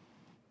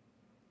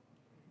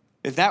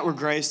 If that were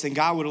grace, then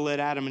God would have let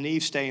Adam and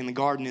Eve stay in the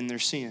garden in their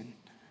sin.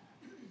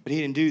 But he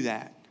didn't do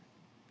that.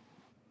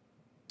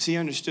 See, he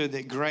understood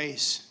that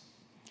grace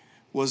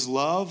was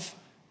love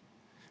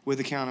with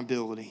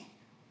accountability,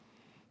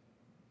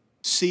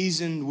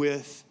 seasoned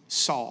with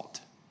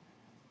salt,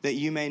 that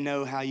you may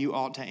know how you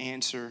ought to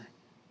answer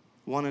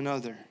one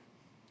another,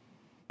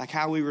 like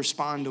how we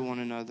respond to one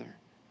another,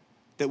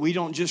 that we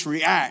don't just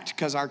react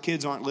because our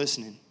kids aren't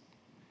listening,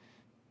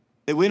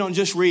 that we don't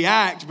just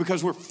react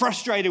because we're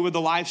frustrated with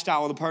the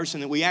lifestyle of the person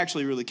that we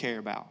actually really care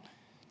about,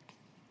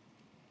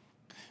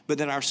 but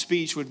that our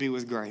speech would be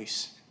with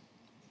grace,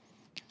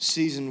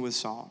 seasoned with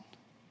salt.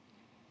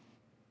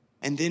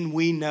 And then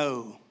we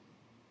know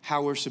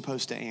how we're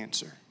supposed to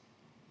answer.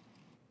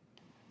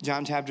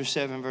 John chapter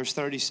 7, verse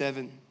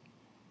 37. The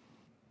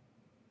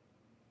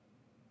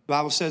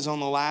Bible says on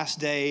the last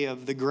day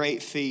of the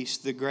great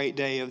feast, the great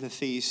day of the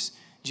feast,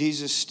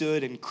 Jesus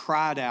stood and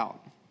cried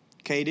out.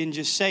 Okay, he didn't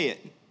just say it.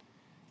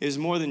 It was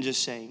more than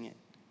just saying it.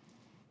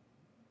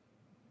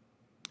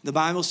 The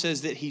Bible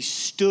says that he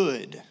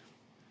stood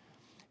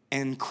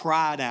and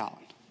cried out.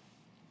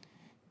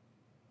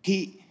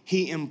 He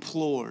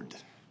implored.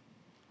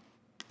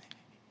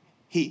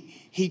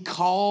 He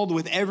called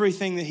with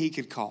everything that he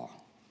could call.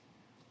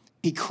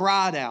 He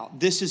cried out.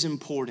 This is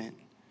important.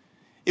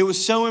 It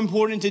was so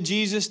important to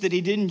Jesus that he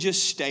didn't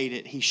just state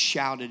it. He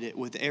shouted it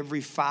with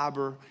every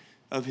fiber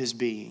of his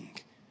being.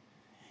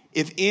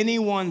 If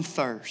anyone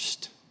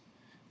thirst,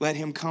 let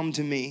him come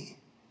to me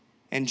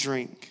and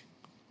drink.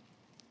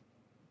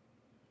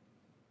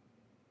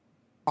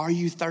 Are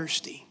you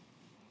thirsty?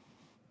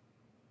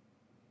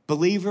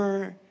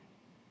 Believer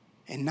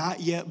and not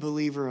yet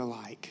believer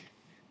alike.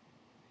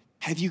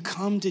 Have you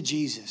come to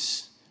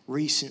Jesus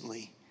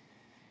recently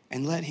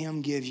and let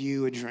him give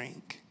you a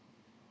drink?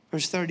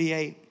 Verse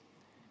 38,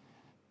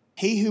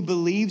 he who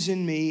believes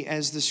in me,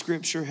 as the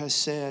scripture has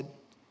said,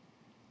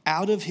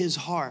 out of his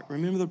heart.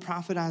 Remember the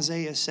prophet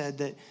Isaiah said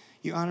that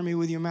you honor me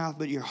with your mouth,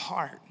 but your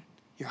heart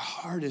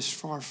is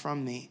far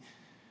from me.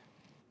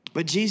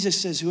 But Jesus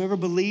says, whoever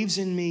believes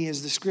in me,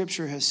 as the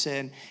scripture has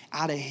said,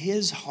 out of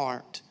his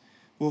heart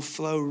will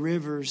flow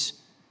rivers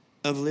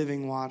of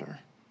living water.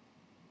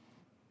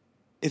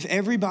 If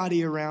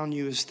everybody around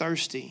you is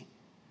thirsty,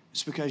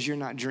 it's because you're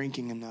not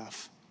drinking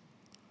enough.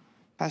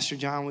 Pastor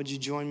John, would you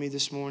join me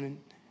this morning?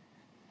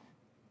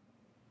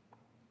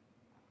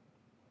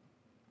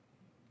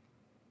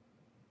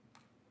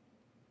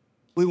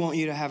 We want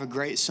you to have a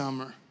great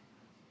summer.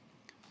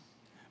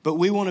 But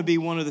we want to be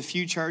one of the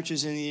few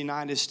churches in the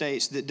United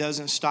States that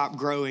doesn't stop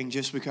growing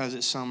just because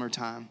it's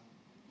summertime.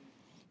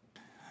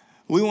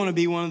 We want to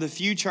be one of the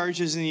few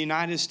churches in the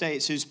United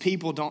States whose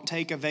people don't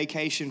take a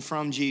vacation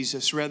from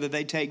Jesus. Rather,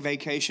 they take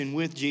vacation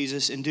with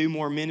Jesus and do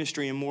more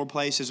ministry in more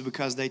places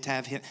because they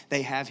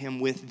have him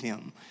with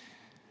them.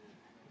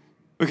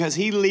 Because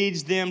he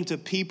leads them to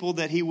people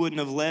that he wouldn't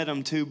have led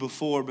them to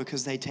before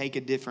because they take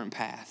a different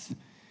path.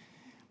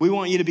 We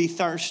want you to be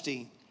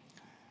thirsty.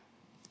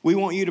 We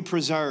want you to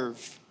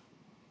preserve.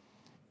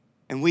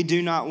 And we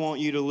do not want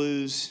you to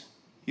lose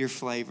your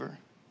flavor.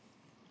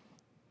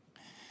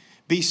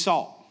 Be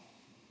salt.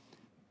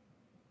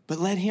 But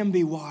let him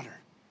be water.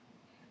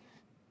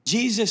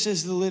 Jesus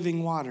is the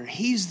living water.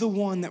 He's the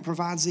one that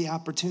provides the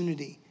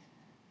opportunity.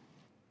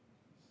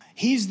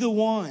 He's the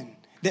one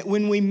that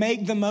when we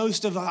make the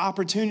most of the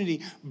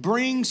opportunity,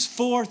 brings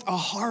forth a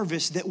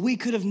harvest that we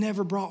could have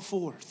never brought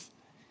forth.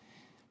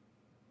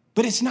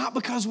 But it's not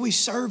because we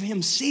serve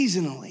him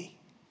seasonally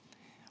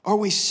or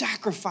we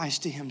sacrifice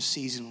to him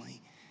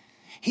seasonally.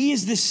 He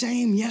is the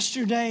same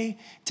yesterday,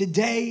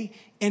 today,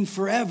 and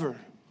forever.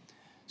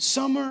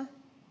 Summer,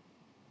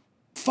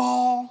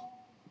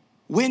 fall,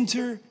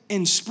 winter,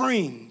 and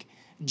spring,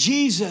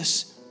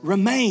 Jesus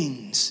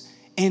remains,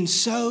 and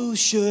so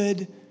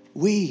should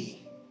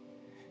we.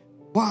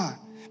 Why?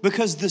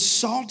 Because the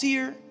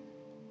saltier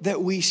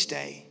that we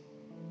stay,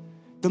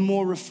 the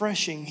more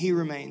refreshing he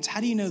remains.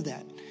 How do you know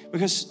that?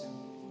 Because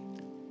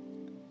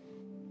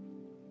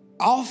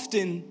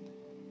often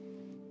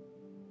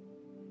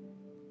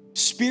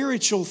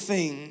spiritual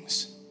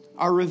things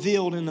are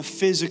revealed in the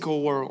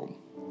physical world.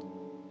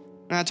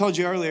 And I told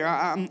you earlier,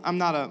 I'm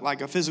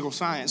not a physical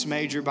science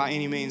major by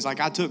any means.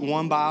 Like I took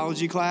one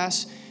biology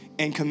class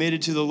and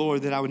committed to the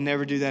Lord that I would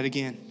never do that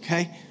again,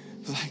 okay?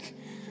 Like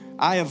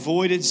I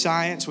avoided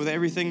science with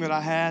everything that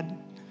I had.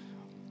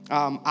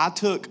 I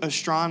took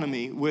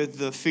astronomy with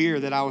the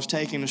fear that I was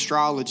taking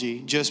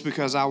astrology just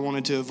because I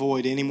wanted to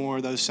avoid any more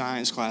of those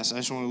science classes. I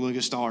just wanted to look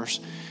at stars.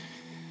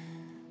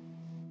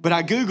 But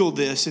I Googled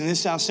this, and this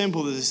is how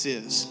simple this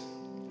is.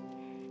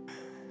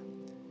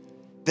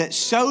 That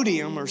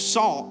sodium or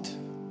salt,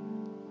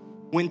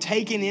 when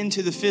taken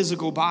into the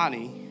physical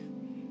body,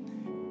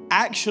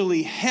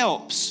 actually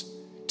helps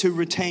to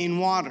retain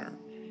water.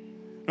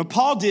 Now,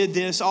 Paul did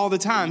this all the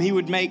time. He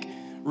would make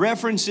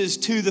references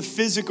to the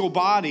physical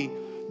body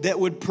that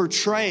would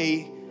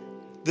portray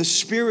the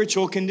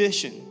spiritual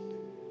condition.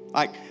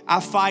 Like,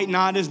 I fight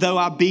not as though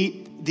I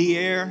beat the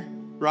air,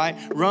 right?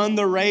 Run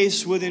the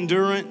race with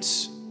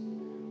endurance.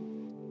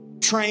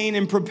 train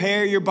and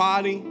prepare your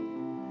body.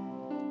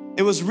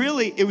 It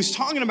was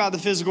talking about the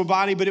physical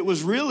body, but it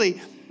was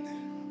really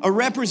a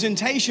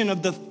representation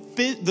of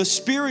the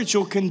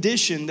spiritual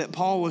condition that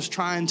Paul was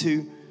trying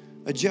to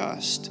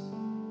adjust.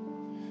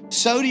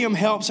 Sodium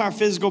helps our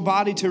physical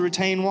body to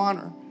retain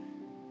water.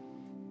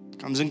 It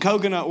comes in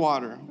coconut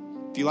water.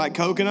 If you like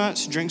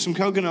coconuts, drink some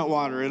coconut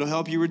water. It'll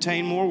help you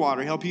retain more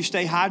water, help you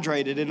stay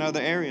hydrated in other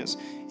areas.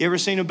 You ever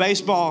seen a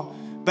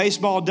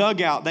baseball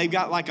dugout? They've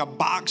got like a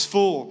box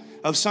full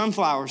of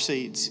sunflower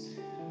seeds.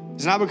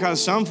 It's not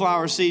because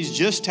sunflower seeds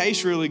just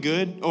taste really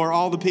good or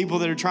all the people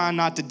that are trying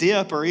not to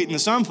dip are eating the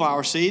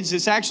sunflower seeds.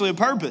 It's actually a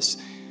purpose.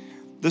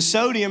 The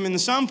sodium in the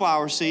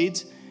sunflower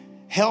seeds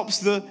helps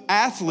the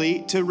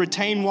athlete to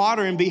retain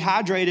water and be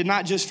hydrated,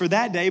 not just for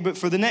that day, but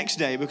for the next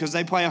day, because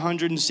they play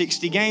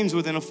 160 games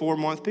within a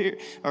 4-month period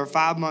or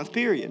 5-month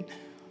period.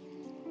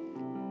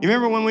 You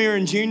remember when we were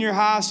in junior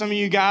high, some of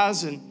you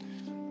guys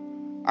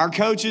and our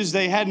coaches,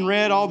 they hadn't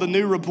read all the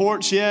new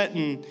reports yet,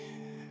 and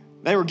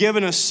they were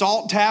giving us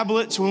salt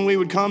tablets when we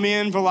would come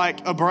in for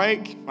like a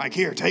break. Like,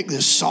 here, take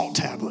this salt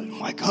tablet. I'm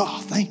like, oh,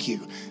 thank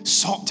you,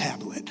 salt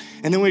tablet.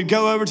 And then we'd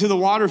go over to the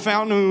water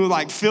fountain and we would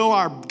like fill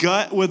our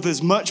gut with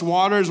as much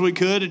water as we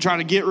could to try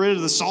to get rid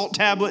of the salt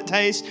tablet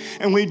taste.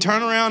 And we'd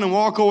turn around and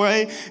walk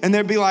away and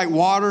there'd be like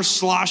water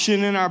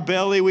sloshing in our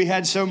belly. We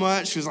had so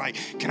much. She was like,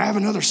 can I have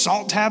another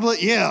salt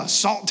tablet? Yeah,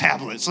 salt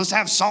tablets. Let's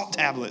have salt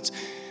tablets.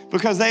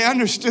 Because they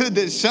understood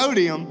that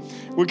sodium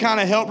would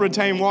kind of help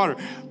retain water.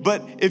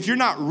 But if you're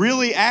not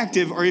really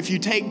active or if you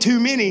take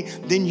too many,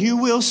 then you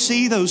will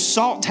see those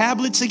salt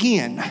tablets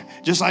again,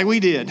 just like we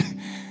did.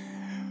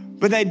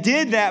 But they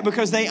did that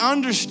because they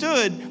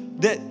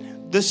understood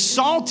that the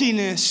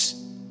saltiness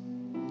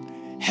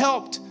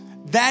helped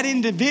that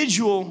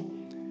individual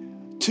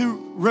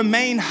to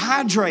remain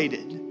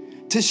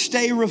hydrated, to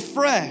stay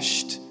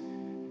refreshed,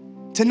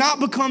 to not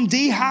become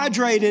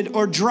dehydrated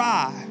or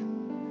dry.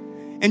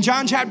 In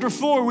John chapter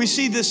 4, we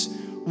see this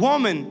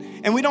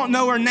woman, and we don't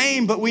know her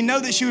name, but we know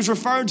that she was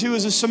referred to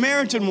as a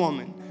Samaritan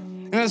woman.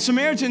 And the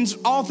Samaritans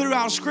all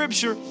throughout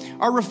Scripture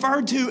are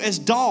referred to as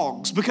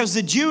dogs because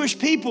the Jewish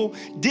people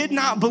did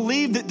not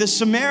believe that the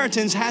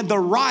Samaritans had the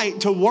right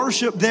to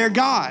worship their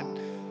God.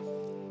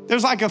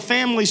 There's like a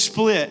family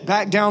split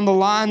back down the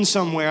line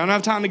somewhere. I don't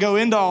have time to go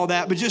into all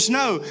that, but just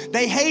know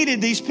they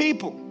hated these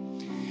people.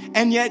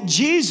 And yet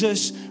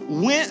Jesus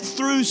went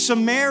through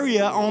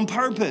Samaria on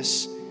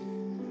purpose.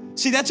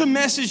 See, that's a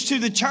message to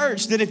the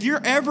church that if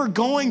you're ever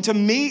going to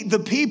meet the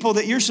people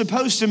that you're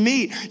supposed to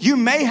meet, you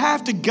may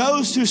have to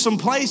go to some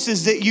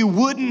places that you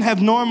wouldn't have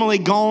normally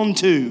gone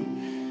to.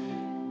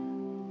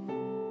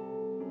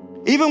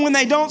 Even when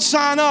they don't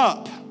sign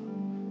up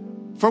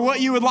for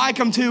what you would like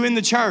them to in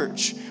the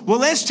church. Well,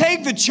 let's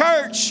take the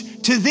church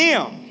to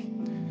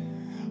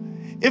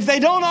them. If they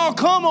don't all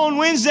come on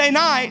Wednesday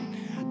night,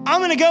 I'm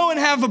going to go and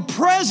have a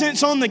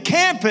presence on the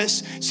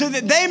campus so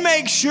that they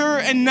make sure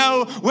and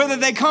know whether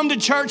they come to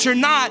church or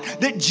not,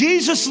 that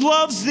Jesus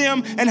loves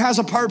them and has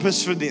a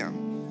purpose for them.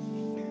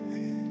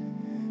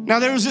 Now,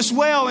 there was this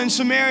well in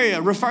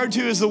Samaria referred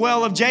to as the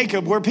well of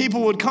Jacob where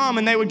people would come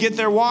and they would get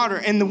their water.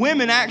 And the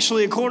women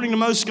actually, according to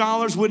most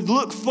scholars, would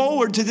look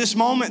forward to this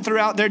moment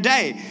throughout their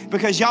day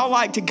because y'all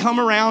like to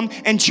come around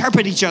and chirp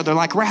at each other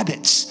like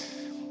rabbits.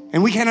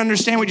 And we can't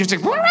understand what you're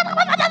saying.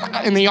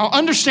 And they all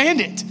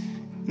understand it.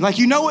 Like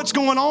you know what's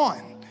going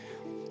on.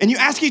 And you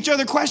ask each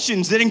other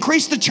questions that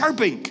increase the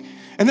chirping.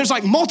 And there's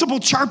like multiple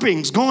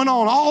chirpings going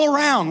on all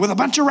around with a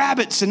bunch of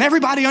rabbits. And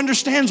everybody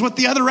understands what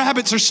the other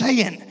rabbits are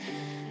saying.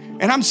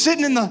 And I'm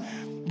sitting in the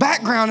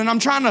background and I'm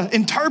trying to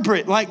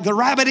interpret like the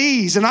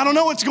rabbitese. And I don't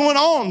know what's going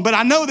on, but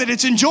I know that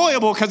it's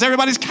enjoyable because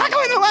everybody's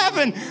cackling and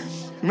laughing.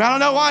 And I don't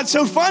know why it's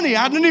so funny.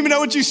 I didn't even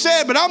know what you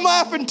said, but I'm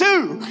laughing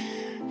too.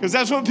 Because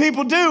that's what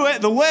people do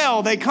at the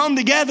well. They come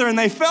together and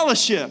they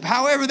fellowship.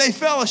 However they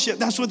fellowship,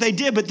 that's what they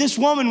did. But this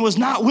woman was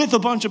not with a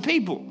bunch of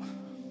people.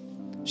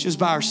 She was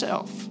by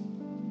herself.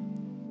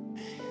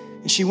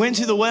 And she went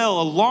to the well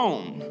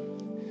alone.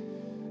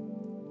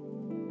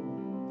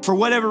 For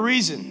whatever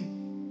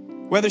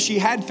reason, whether she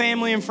had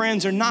family and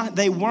friends or not,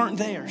 they weren't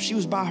there. She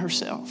was by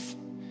herself.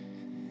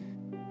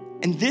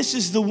 And this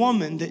is the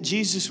woman that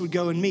Jesus would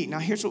go and meet. Now,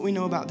 here's what we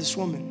know about this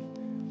woman.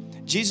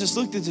 Jesus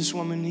looked at this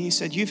woman and he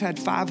said, you've had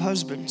 5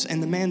 husbands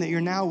and the man that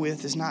you're now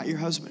with is not your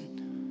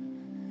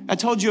husband. I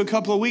told you a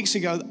couple of weeks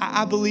ago,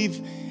 I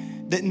believe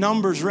that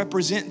numbers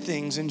represent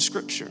things in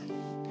Scripture.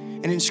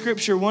 And in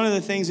Scripture, one of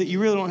the things that you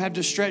really don't have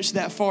to stretch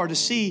that far to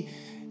see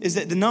is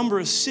that the number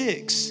of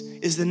 6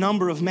 is the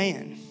number of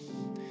man.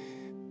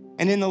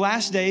 And in the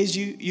last days,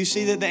 you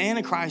see that the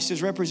Antichrist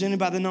is represented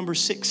by the number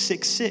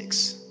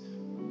 666.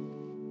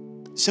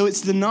 So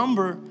it's the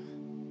number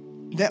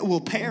that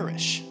will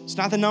perish. It's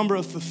not the number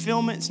of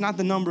fulfillment. It's not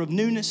the number of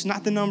newness. It's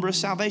not the number of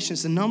salvation.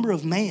 It's the number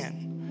of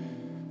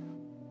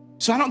man.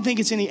 So I don't think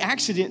it's any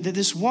accident that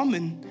this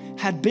woman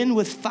had been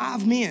with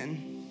 5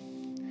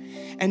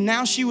 men, and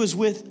now she was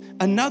with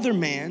another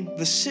man,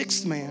 the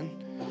 6th man,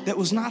 that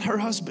was not her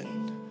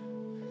husband.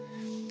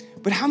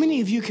 But how many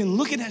of you can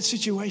look at that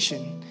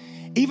situation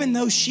even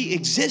though she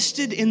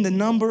existed in the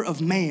number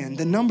of man,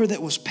 the number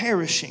that was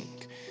perishing,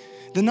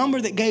 the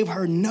number that gave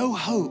her no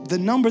hope, the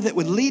number that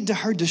would lead to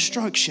her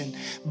destruction.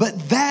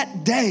 But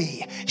that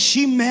day,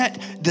 she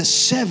met the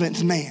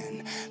seventh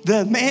man,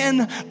 the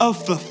man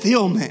of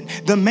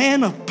fulfillment, the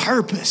man of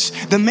purpose,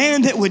 the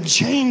man that would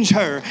change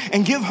her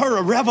and give her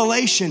a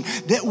revelation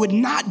that would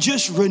not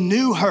just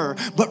renew her,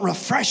 but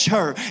refresh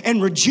her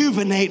and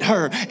rejuvenate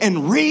her and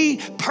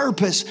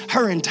repurpose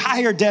her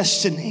entire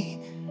destiny.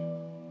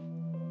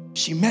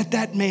 She met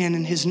that man,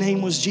 and his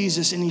name was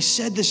Jesus, and he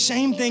said the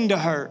same thing to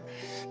her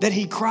that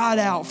he cried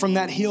out from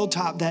that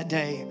hilltop that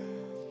day.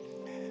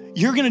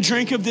 You're going to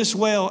drink of this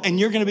well, and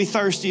you're going to be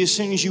thirsty as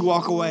soon as you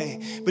walk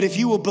away. But if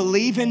you will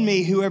believe in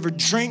me, whoever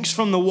drinks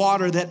from the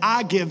water that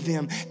I give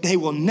them, they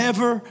will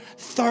never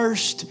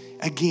thirst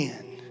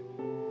again.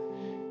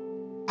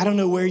 I don't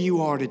know where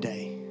you are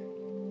today,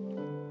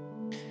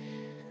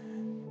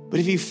 but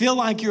if you feel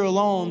like you're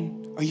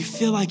alone or you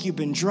feel like you've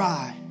been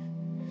dry,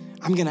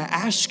 I'm going to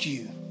ask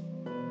you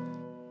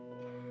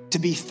to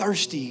be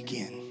thirsty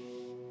again,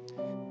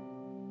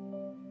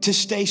 to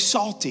stay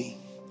salty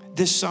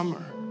this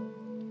summer.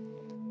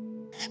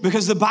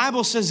 Because the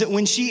Bible says that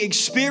when she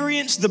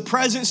experienced the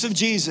presence of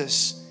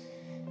Jesus,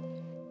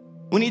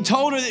 when he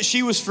told her that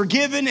she was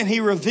forgiven and he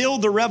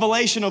revealed the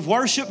revelation of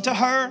worship to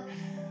her,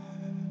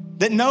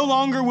 that no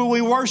longer will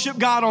we worship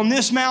God on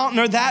this mountain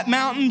or that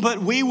mountain,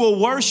 but we will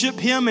worship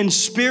him in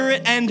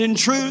spirit and in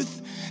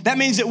truth. That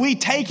means that we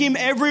take him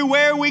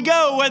everywhere we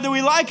go, whether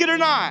we like it or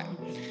not.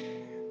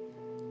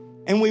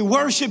 And we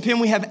worship him,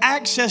 we have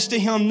access to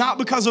him, not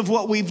because of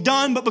what we've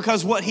done, but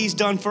because of what he's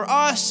done for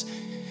us.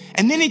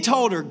 And then he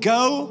told her,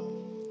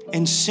 go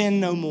and sin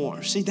no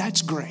more. See,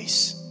 that's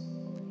grace.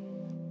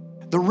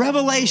 The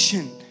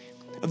revelation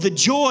of the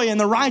joy and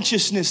the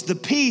righteousness, the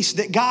peace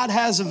that God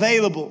has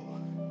available.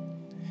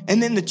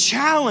 And then the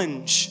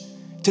challenge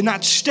to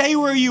not stay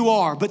where you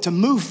are, but to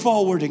move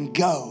forward and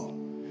go.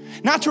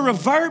 Not to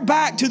revert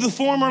back to the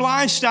former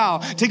lifestyle,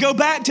 to go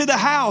back to the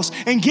house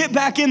and get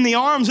back in the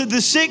arms of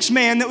the sixth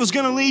man that was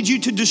going to lead you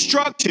to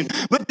destruction,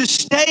 but to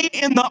stay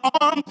in the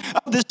arms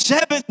of the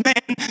seventh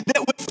man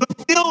that would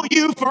fulfill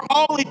you for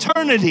all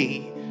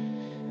eternity.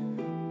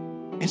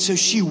 And so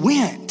she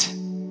went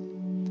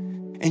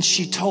and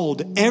she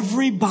told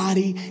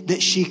everybody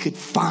that she could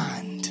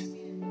find.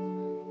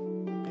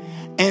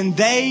 And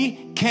they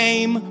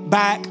came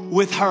back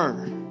with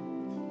her.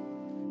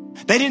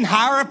 They didn't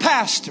hire a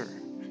pastor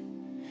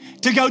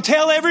to go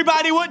tell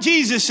everybody what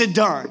Jesus had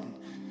done,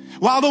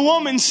 while the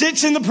woman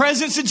sits in the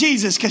presence of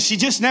Jesus because she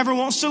just never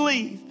wants to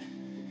leave.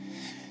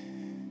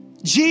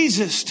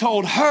 Jesus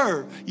told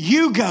her,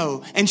 you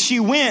go, and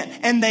she went,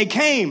 and they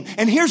came.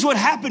 And here's what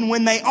happened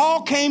when they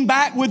all came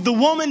back with the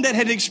woman that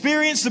had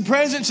experienced the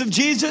presence of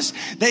Jesus.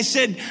 They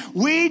said,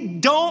 we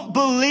don't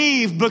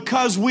believe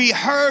because we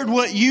heard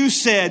what you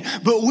said,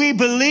 but we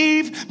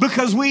believe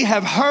because we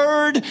have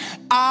heard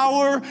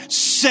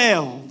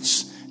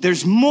ourselves.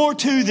 There's more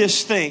to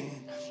this thing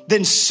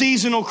than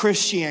seasonal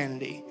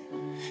Christianity.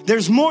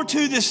 There's more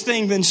to this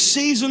thing than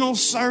seasonal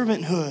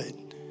servanthood.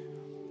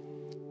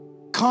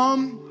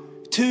 Come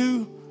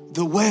to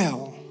the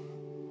well.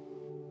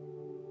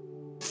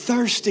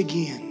 Thirst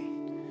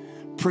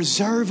again.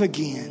 Preserve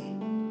again.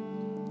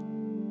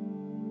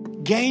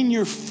 Gain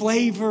your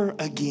flavor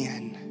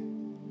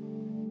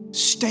again.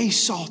 Stay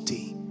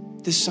salty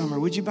this summer.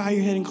 Would you bow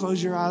your head and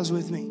close your eyes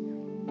with me?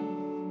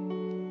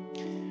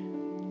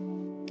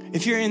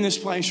 If you're in this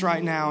place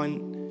right now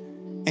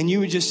and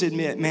you would just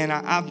admit, man,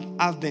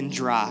 I've been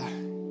dry.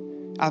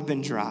 I've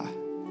been dry.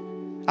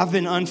 I've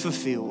been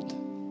unfulfilled.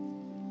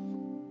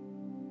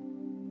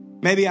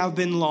 Maybe I've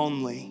been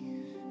lonely.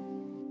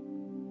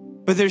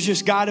 But there's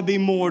just got to be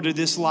more to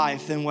this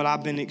life than what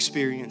I've been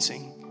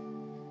experiencing.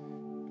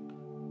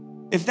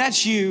 If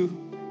that's you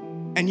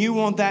and you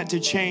want that to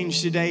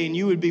change today and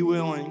you would be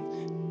willing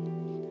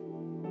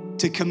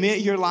to commit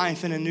your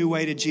life in a new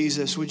way to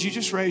Jesus, would you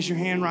just raise your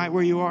hand right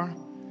where you are?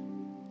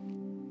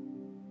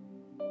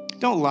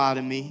 Don't lie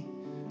to me.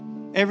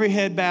 Every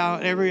head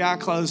bowed, every eye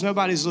closed,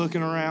 nobody's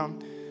looking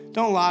around.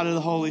 Don't lie to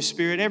the Holy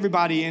Spirit.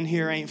 Everybody in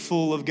here ain't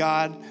full of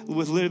God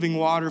with living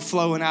water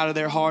flowing out of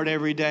their heart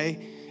every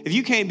day. If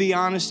you can't be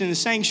honest in the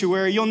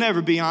sanctuary, you'll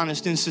never be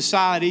honest in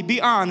society. Be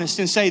honest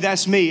and say,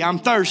 that's me. I'm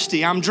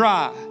thirsty. I'm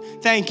dry.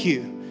 Thank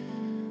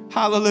you.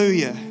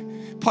 Hallelujah.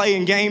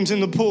 Playing games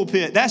in the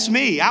pulpit. That's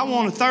me. I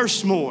want to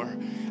thirst more.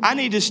 I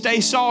need to stay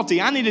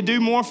salty. I need to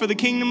do more for the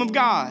kingdom of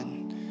God.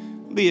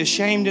 Be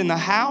ashamed in the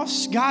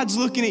house. God's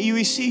looking at you.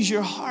 He sees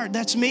your heart.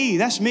 That's me.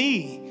 That's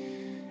me.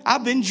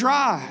 I've been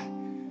dry.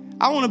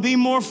 I want to be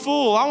more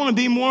full. I want to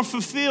be more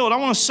fulfilled. I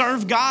want to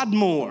serve God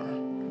more.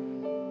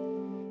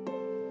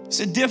 It's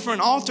a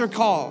different altar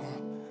call.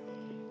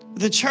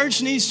 The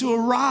church needs to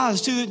arise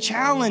to the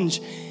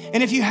challenge.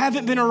 And if you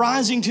haven't been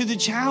arising to the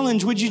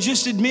challenge, would you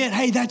just admit,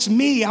 hey, that's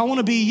me. I want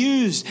to be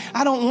used.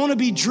 I don't want to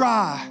be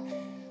dry.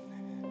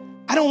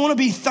 I don't want to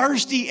be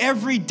thirsty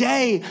every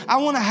day. I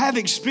want to have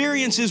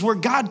experiences where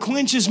God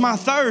quenches my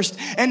thirst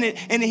and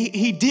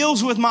he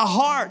deals with my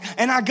heart.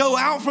 And I go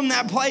out from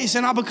that place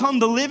and I become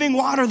the living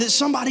water that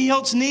somebody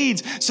else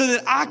needs so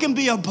that I can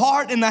be a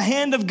part in the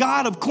hand of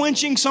God of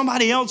quenching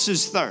somebody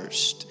else's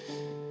thirst.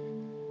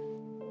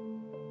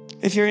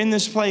 If you're in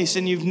this place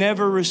and you've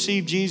never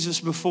received Jesus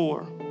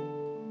before,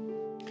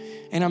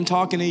 and I'm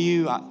talking to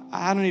you,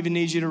 I don't even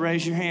need you to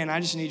raise your hand. I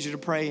just need you to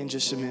pray in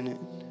just a minute.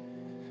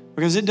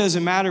 Because it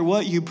doesn't matter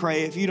what you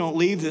pray if you don't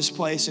leave this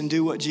place and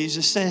do what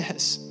Jesus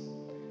says,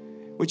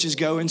 which is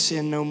go and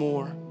sin no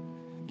more.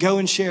 Go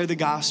and share the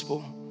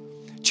gospel.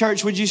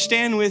 Church, would you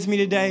stand with me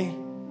today?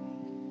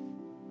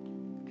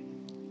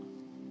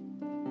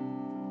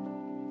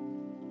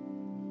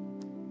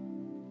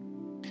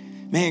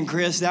 Man,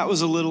 Chris, that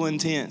was a little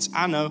intense.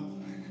 I know.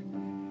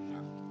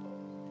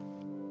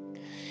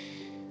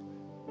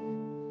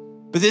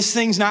 But this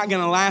thing's not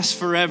going to last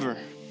forever.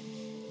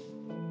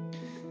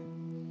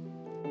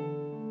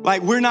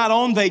 Like, we're not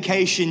on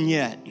vacation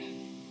yet.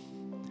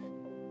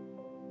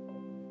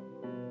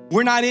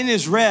 We're not in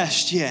his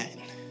rest yet.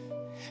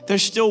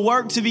 There's still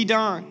work to be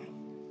done.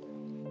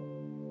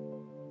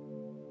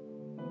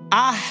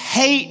 I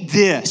hate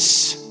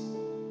this.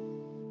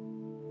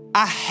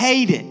 I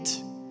hate it.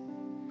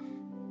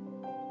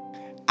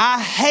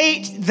 I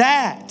hate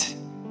that.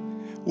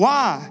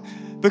 Why?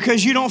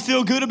 Because you don't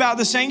feel good about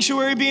the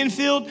sanctuary being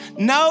filled?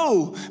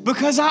 No,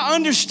 because I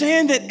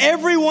understand that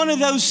every one of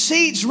those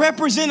seats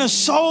represent a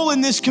soul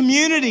in this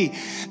community.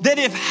 That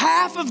if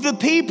half of the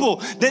people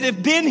that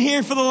have been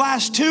here for the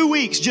last 2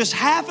 weeks, just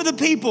half of the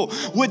people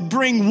would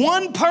bring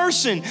one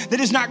person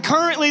that is not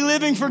currently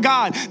living for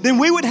God, then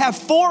we would have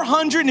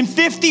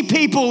 450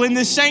 people in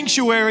this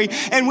sanctuary,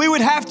 and we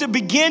would have to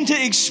begin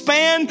to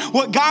expand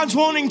what God's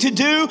wanting to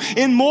do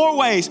in more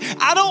ways.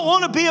 I don't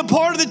want to be a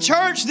part of the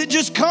church that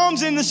just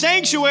comes in the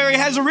sanctuary,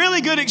 has a really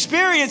good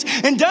experience,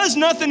 and does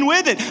nothing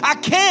with it. I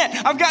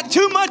can't. I've got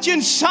too much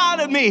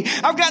inside of me.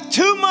 I've got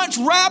too much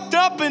wrapped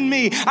up in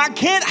me. I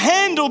can't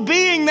handle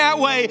being that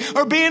way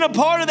or being a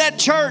part of that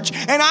church.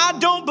 And I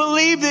don't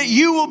believe that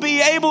you will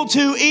be able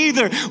to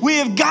either. We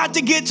have got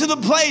to get to the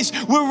place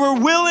where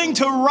we're willing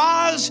to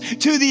rise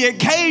to the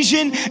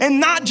occasion and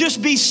not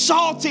just be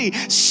salty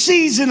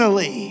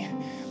seasonally.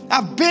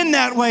 I've been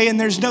that way and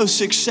there's no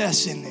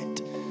success in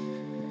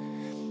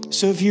it.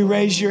 So if you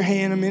raised your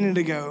hand a minute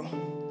ago,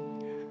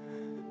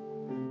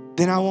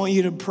 then I want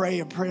you to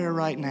pray a prayer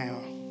right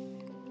now.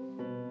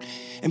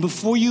 And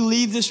before you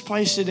leave this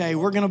place today,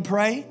 we're going to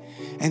pray,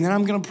 and then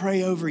I'm going to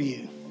pray over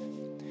you.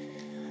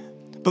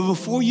 But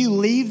before you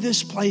leave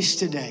this place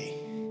today,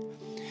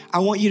 I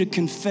want you to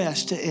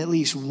confess to at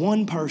least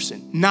one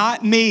person,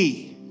 not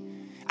me.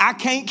 I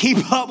can't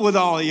keep up with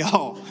all of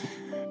y'all.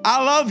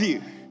 I love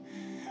you.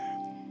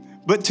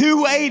 But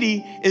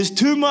 280 is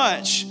too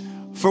much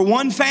for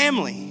one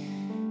family.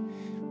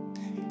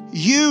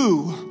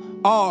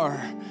 You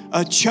are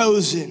a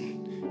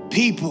chosen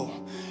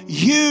people.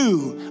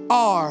 You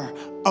are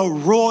a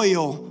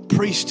royal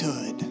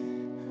priesthood.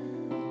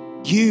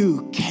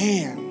 You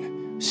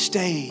can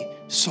stay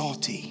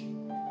salty.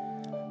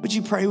 Would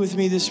you pray with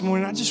me this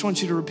morning? I just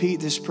want you to repeat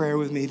this prayer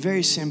with me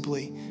very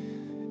simply.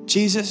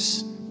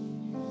 Jesus,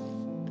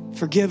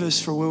 forgive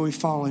us for where we've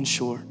fallen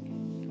short.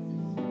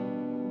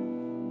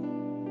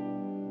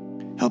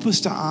 Help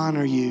us to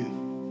honor you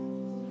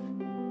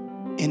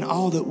in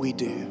all that we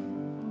do.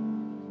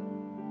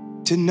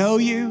 To know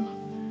you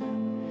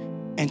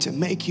and to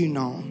make you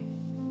known.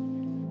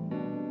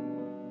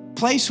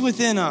 Place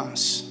within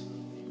us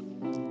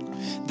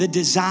the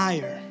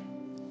desire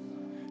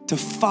to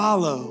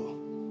follow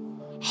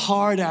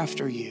hard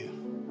after you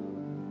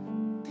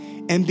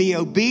and be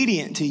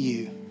obedient to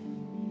you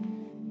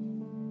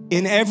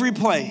in every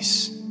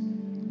place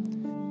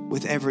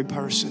with every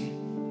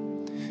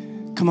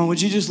person. Come on,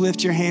 would you just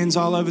lift your hands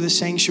all over the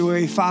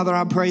sanctuary? Father,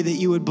 I pray that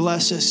you would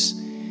bless us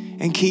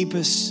and keep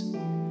us.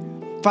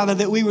 Father,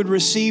 that we would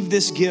receive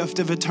this gift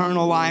of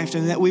eternal life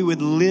and that we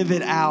would live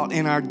it out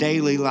in our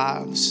daily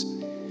lives.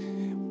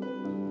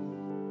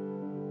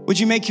 Would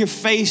you make your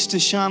face to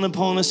shine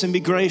upon us and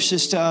be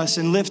gracious to us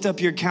and lift up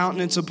your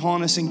countenance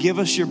upon us and give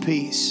us your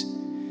peace?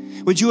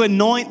 Would you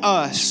anoint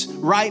us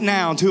right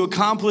now to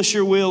accomplish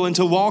your will and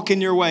to walk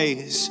in your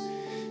ways?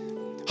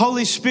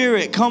 Holy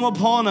Spirit, come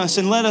upon us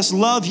and let us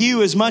love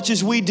you as much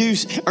as we do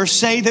or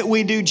say that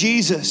we do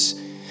Jesus.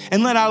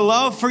 And let our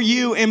love for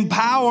you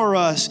empower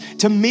us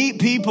to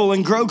meet people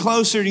and grow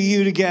closer to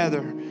you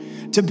together.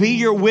 To be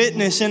your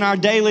witness in our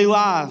daily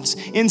lives,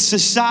 in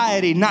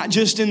society, not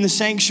just in the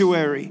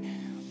sanctuary.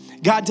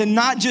 God, to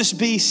not just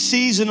be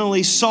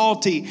seasonally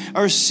salty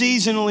or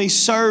seasonally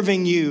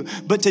serving you,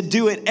 but to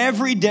do it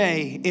every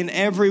day in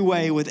every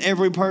way with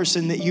every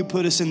person that you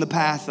put us in the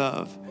path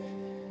of.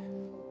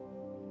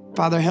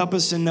 Father, help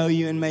us to know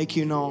you and make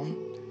you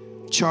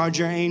known. Charge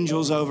your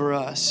angels over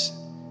us.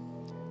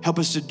 Help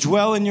us to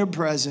dwell in your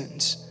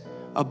presence,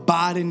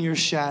 abide in your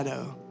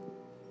shadow,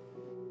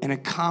 and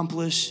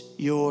accomplish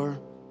your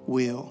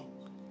will.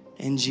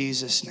 In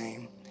Jesus'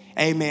 name,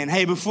 Amen.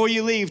 Hey, before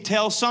you leave,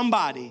 tell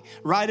somebody.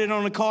 Write it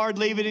on a card,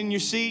 leave it in your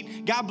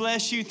seat. God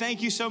bless you.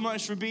 Thank you so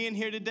much for being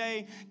here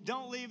today.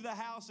 Don't leave the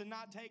house and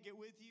not take it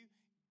with you.